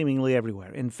was seemingly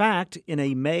everywhere. In fact, in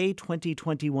a May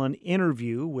 2021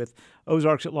 interview with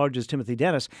Ozarks at Large's Timothy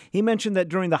Dennis, he mentioned that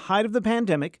during the height of the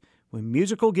pandemic, when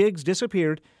musical gigs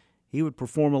disappeared, he would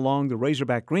perform along the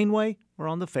Razorback Greenway or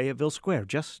on the Fayetteville Square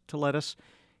just to let us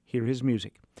hear his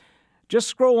music. Just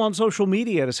scroll on social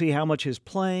media to see how much his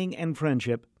playing and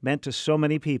friendship meant to so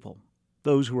many people,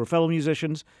 those who were fellow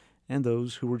musicians and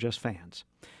those who were just fans.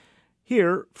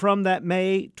 Here, from that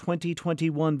May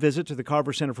 2021 visit to the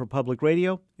Carver Center for Public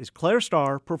Radio, is Clare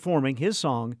Starr performing his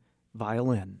song,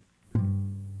 Violin.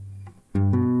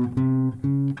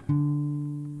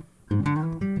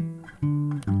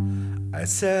 I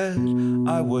said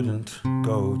I wouldn't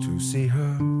go to see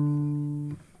her.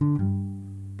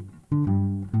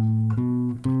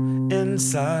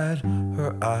 Inside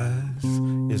her eyes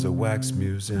is a wax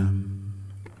museum.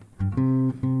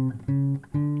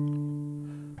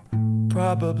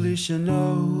 Probably she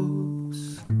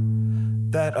knows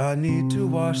that I need to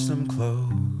wash some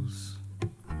clothes.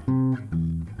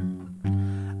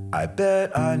 I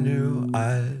bet I knew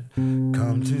I'd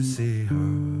come to see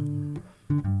her.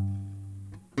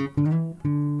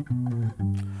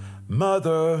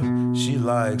 Mother, she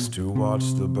likes to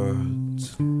watch the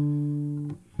birds.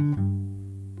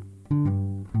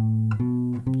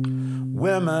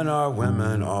 Women are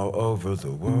women all over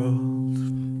the world.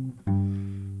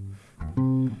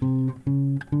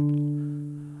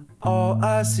 all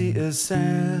I see is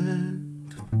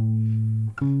sand.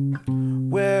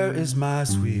 Where is my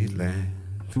sweet land?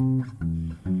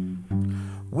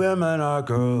 Women are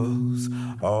girls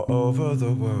all over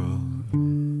the world.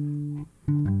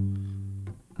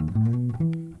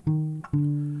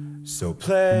 So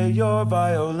play your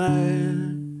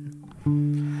violin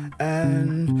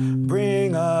and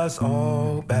bring us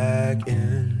all back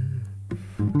in.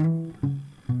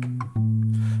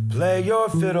 Play your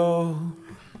fiddle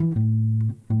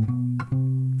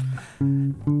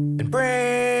and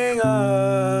bring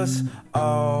us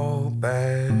all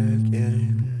back in.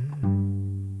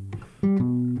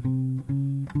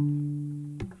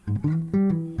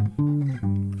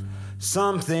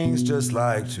 Some things just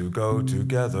like to go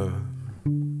together.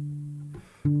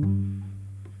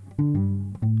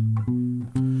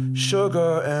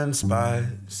 Sugar and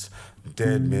spice,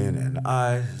 dead men and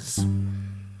eyes.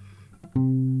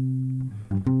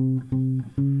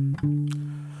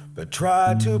 But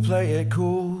try to play it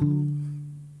cool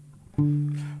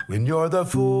when you're the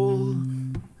fool.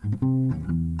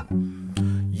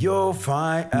 You'll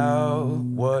find out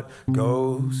what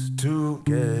goes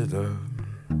together.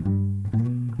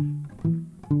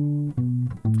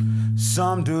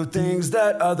 Some do things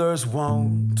that others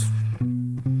won't,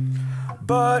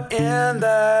 but in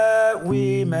that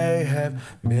we may have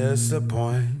missed a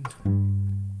point.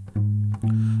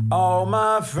 All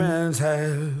my friends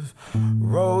have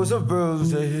rows of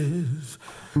bruises.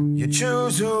 You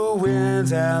choose who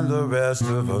wins and the rest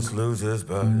of us loses,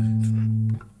 but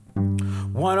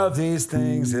one of these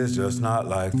things is just not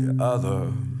like the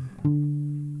other.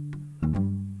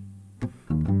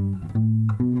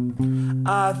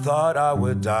 I thought I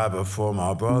would die before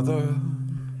my brother.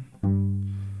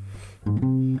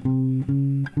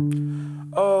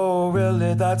 Oh,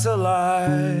 really, that's a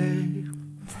lie.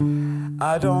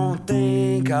 I don't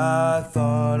think I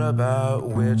thought about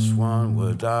which one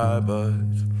would die, but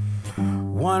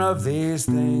one of these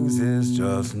things is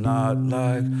just not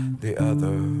like the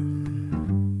other.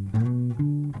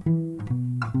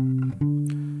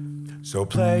 So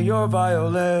play your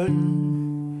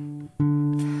violin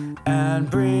and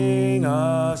bring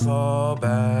us all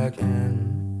back in.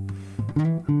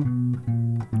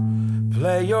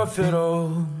 Play your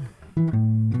fiddle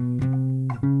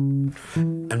and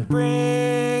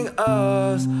bring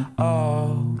us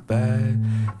all back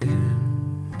in.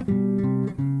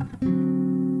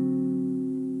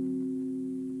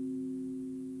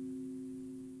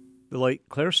 The late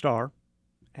Clare Starr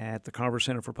at the Carver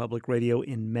Center for Public Radio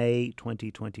in May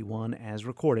 2021, as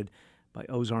recorded by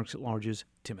Ozarks at Large's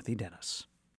Timothy Dennis.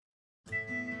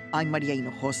 I'm Maria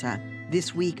Hinojosa.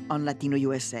 This week on Latino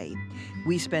USA,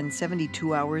 we spend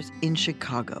 72 hours in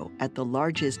Chicago at the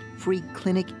largest free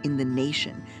clinic in the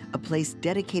nation, a place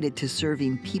dedicated to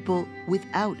serving people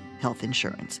without health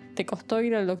insurance. ¿Te costó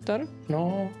ir al doctor?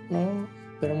 No,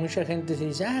 pero mucha gente se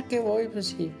dice, que voy, pues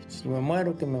si me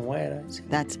muero, que me muera.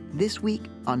 That's this week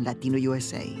on Latino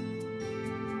USA.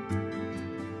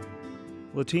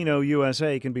 Latino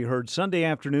USA can be heard Sunday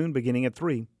afternoon beginning at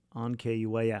 3 on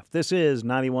KUAF. This is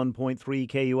 91.3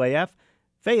 KUAF,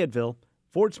 Fayetteville,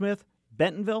 Fort Smith,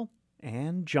 Bentonville,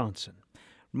 and Johnson.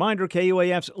 Reminder,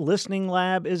 KUAF's Listening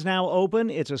Lab is now open.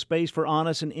 It's a space for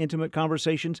honest and intimate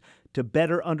conversations to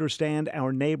better understand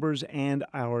our neighbors and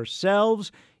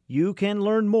ourselves. You can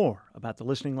learn more about the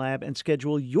Listening Lab and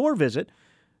schedule your visit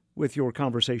with your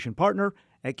conversation partner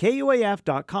at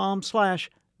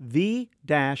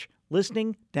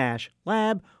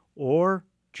KUAF.com/the-listening-lab, or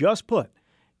just put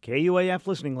KUAF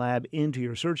Listening Lab into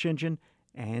your search engine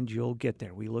and you'll get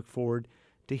there. We look forward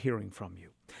to hearing from you.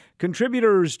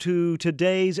 Contributors to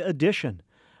today's edition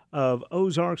of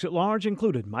Ozarks at Large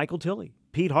included Michael Tilley,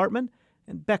 Pete Hartman,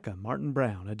 and Becca Martin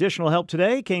Brown. Additional help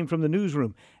today came from the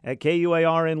newsroom at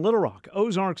KUAR in Little Rock.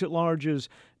 Ozarks at Large's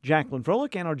Jacqueline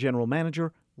Froelich and our general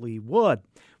manager, Lee Wood.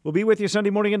 We'll be with you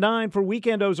Sunday morning at 9 for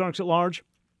Weekend Ozarks at Large.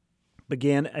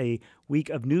 Begin a week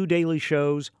of new daily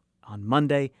shows on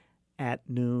Monday at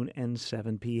noon and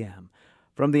 7 p.m.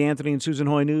 From the Anthony and Susan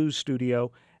Hoy News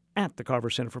Studio at the Carver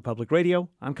Center for Public Radio,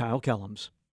 I'm Kyle Kellums.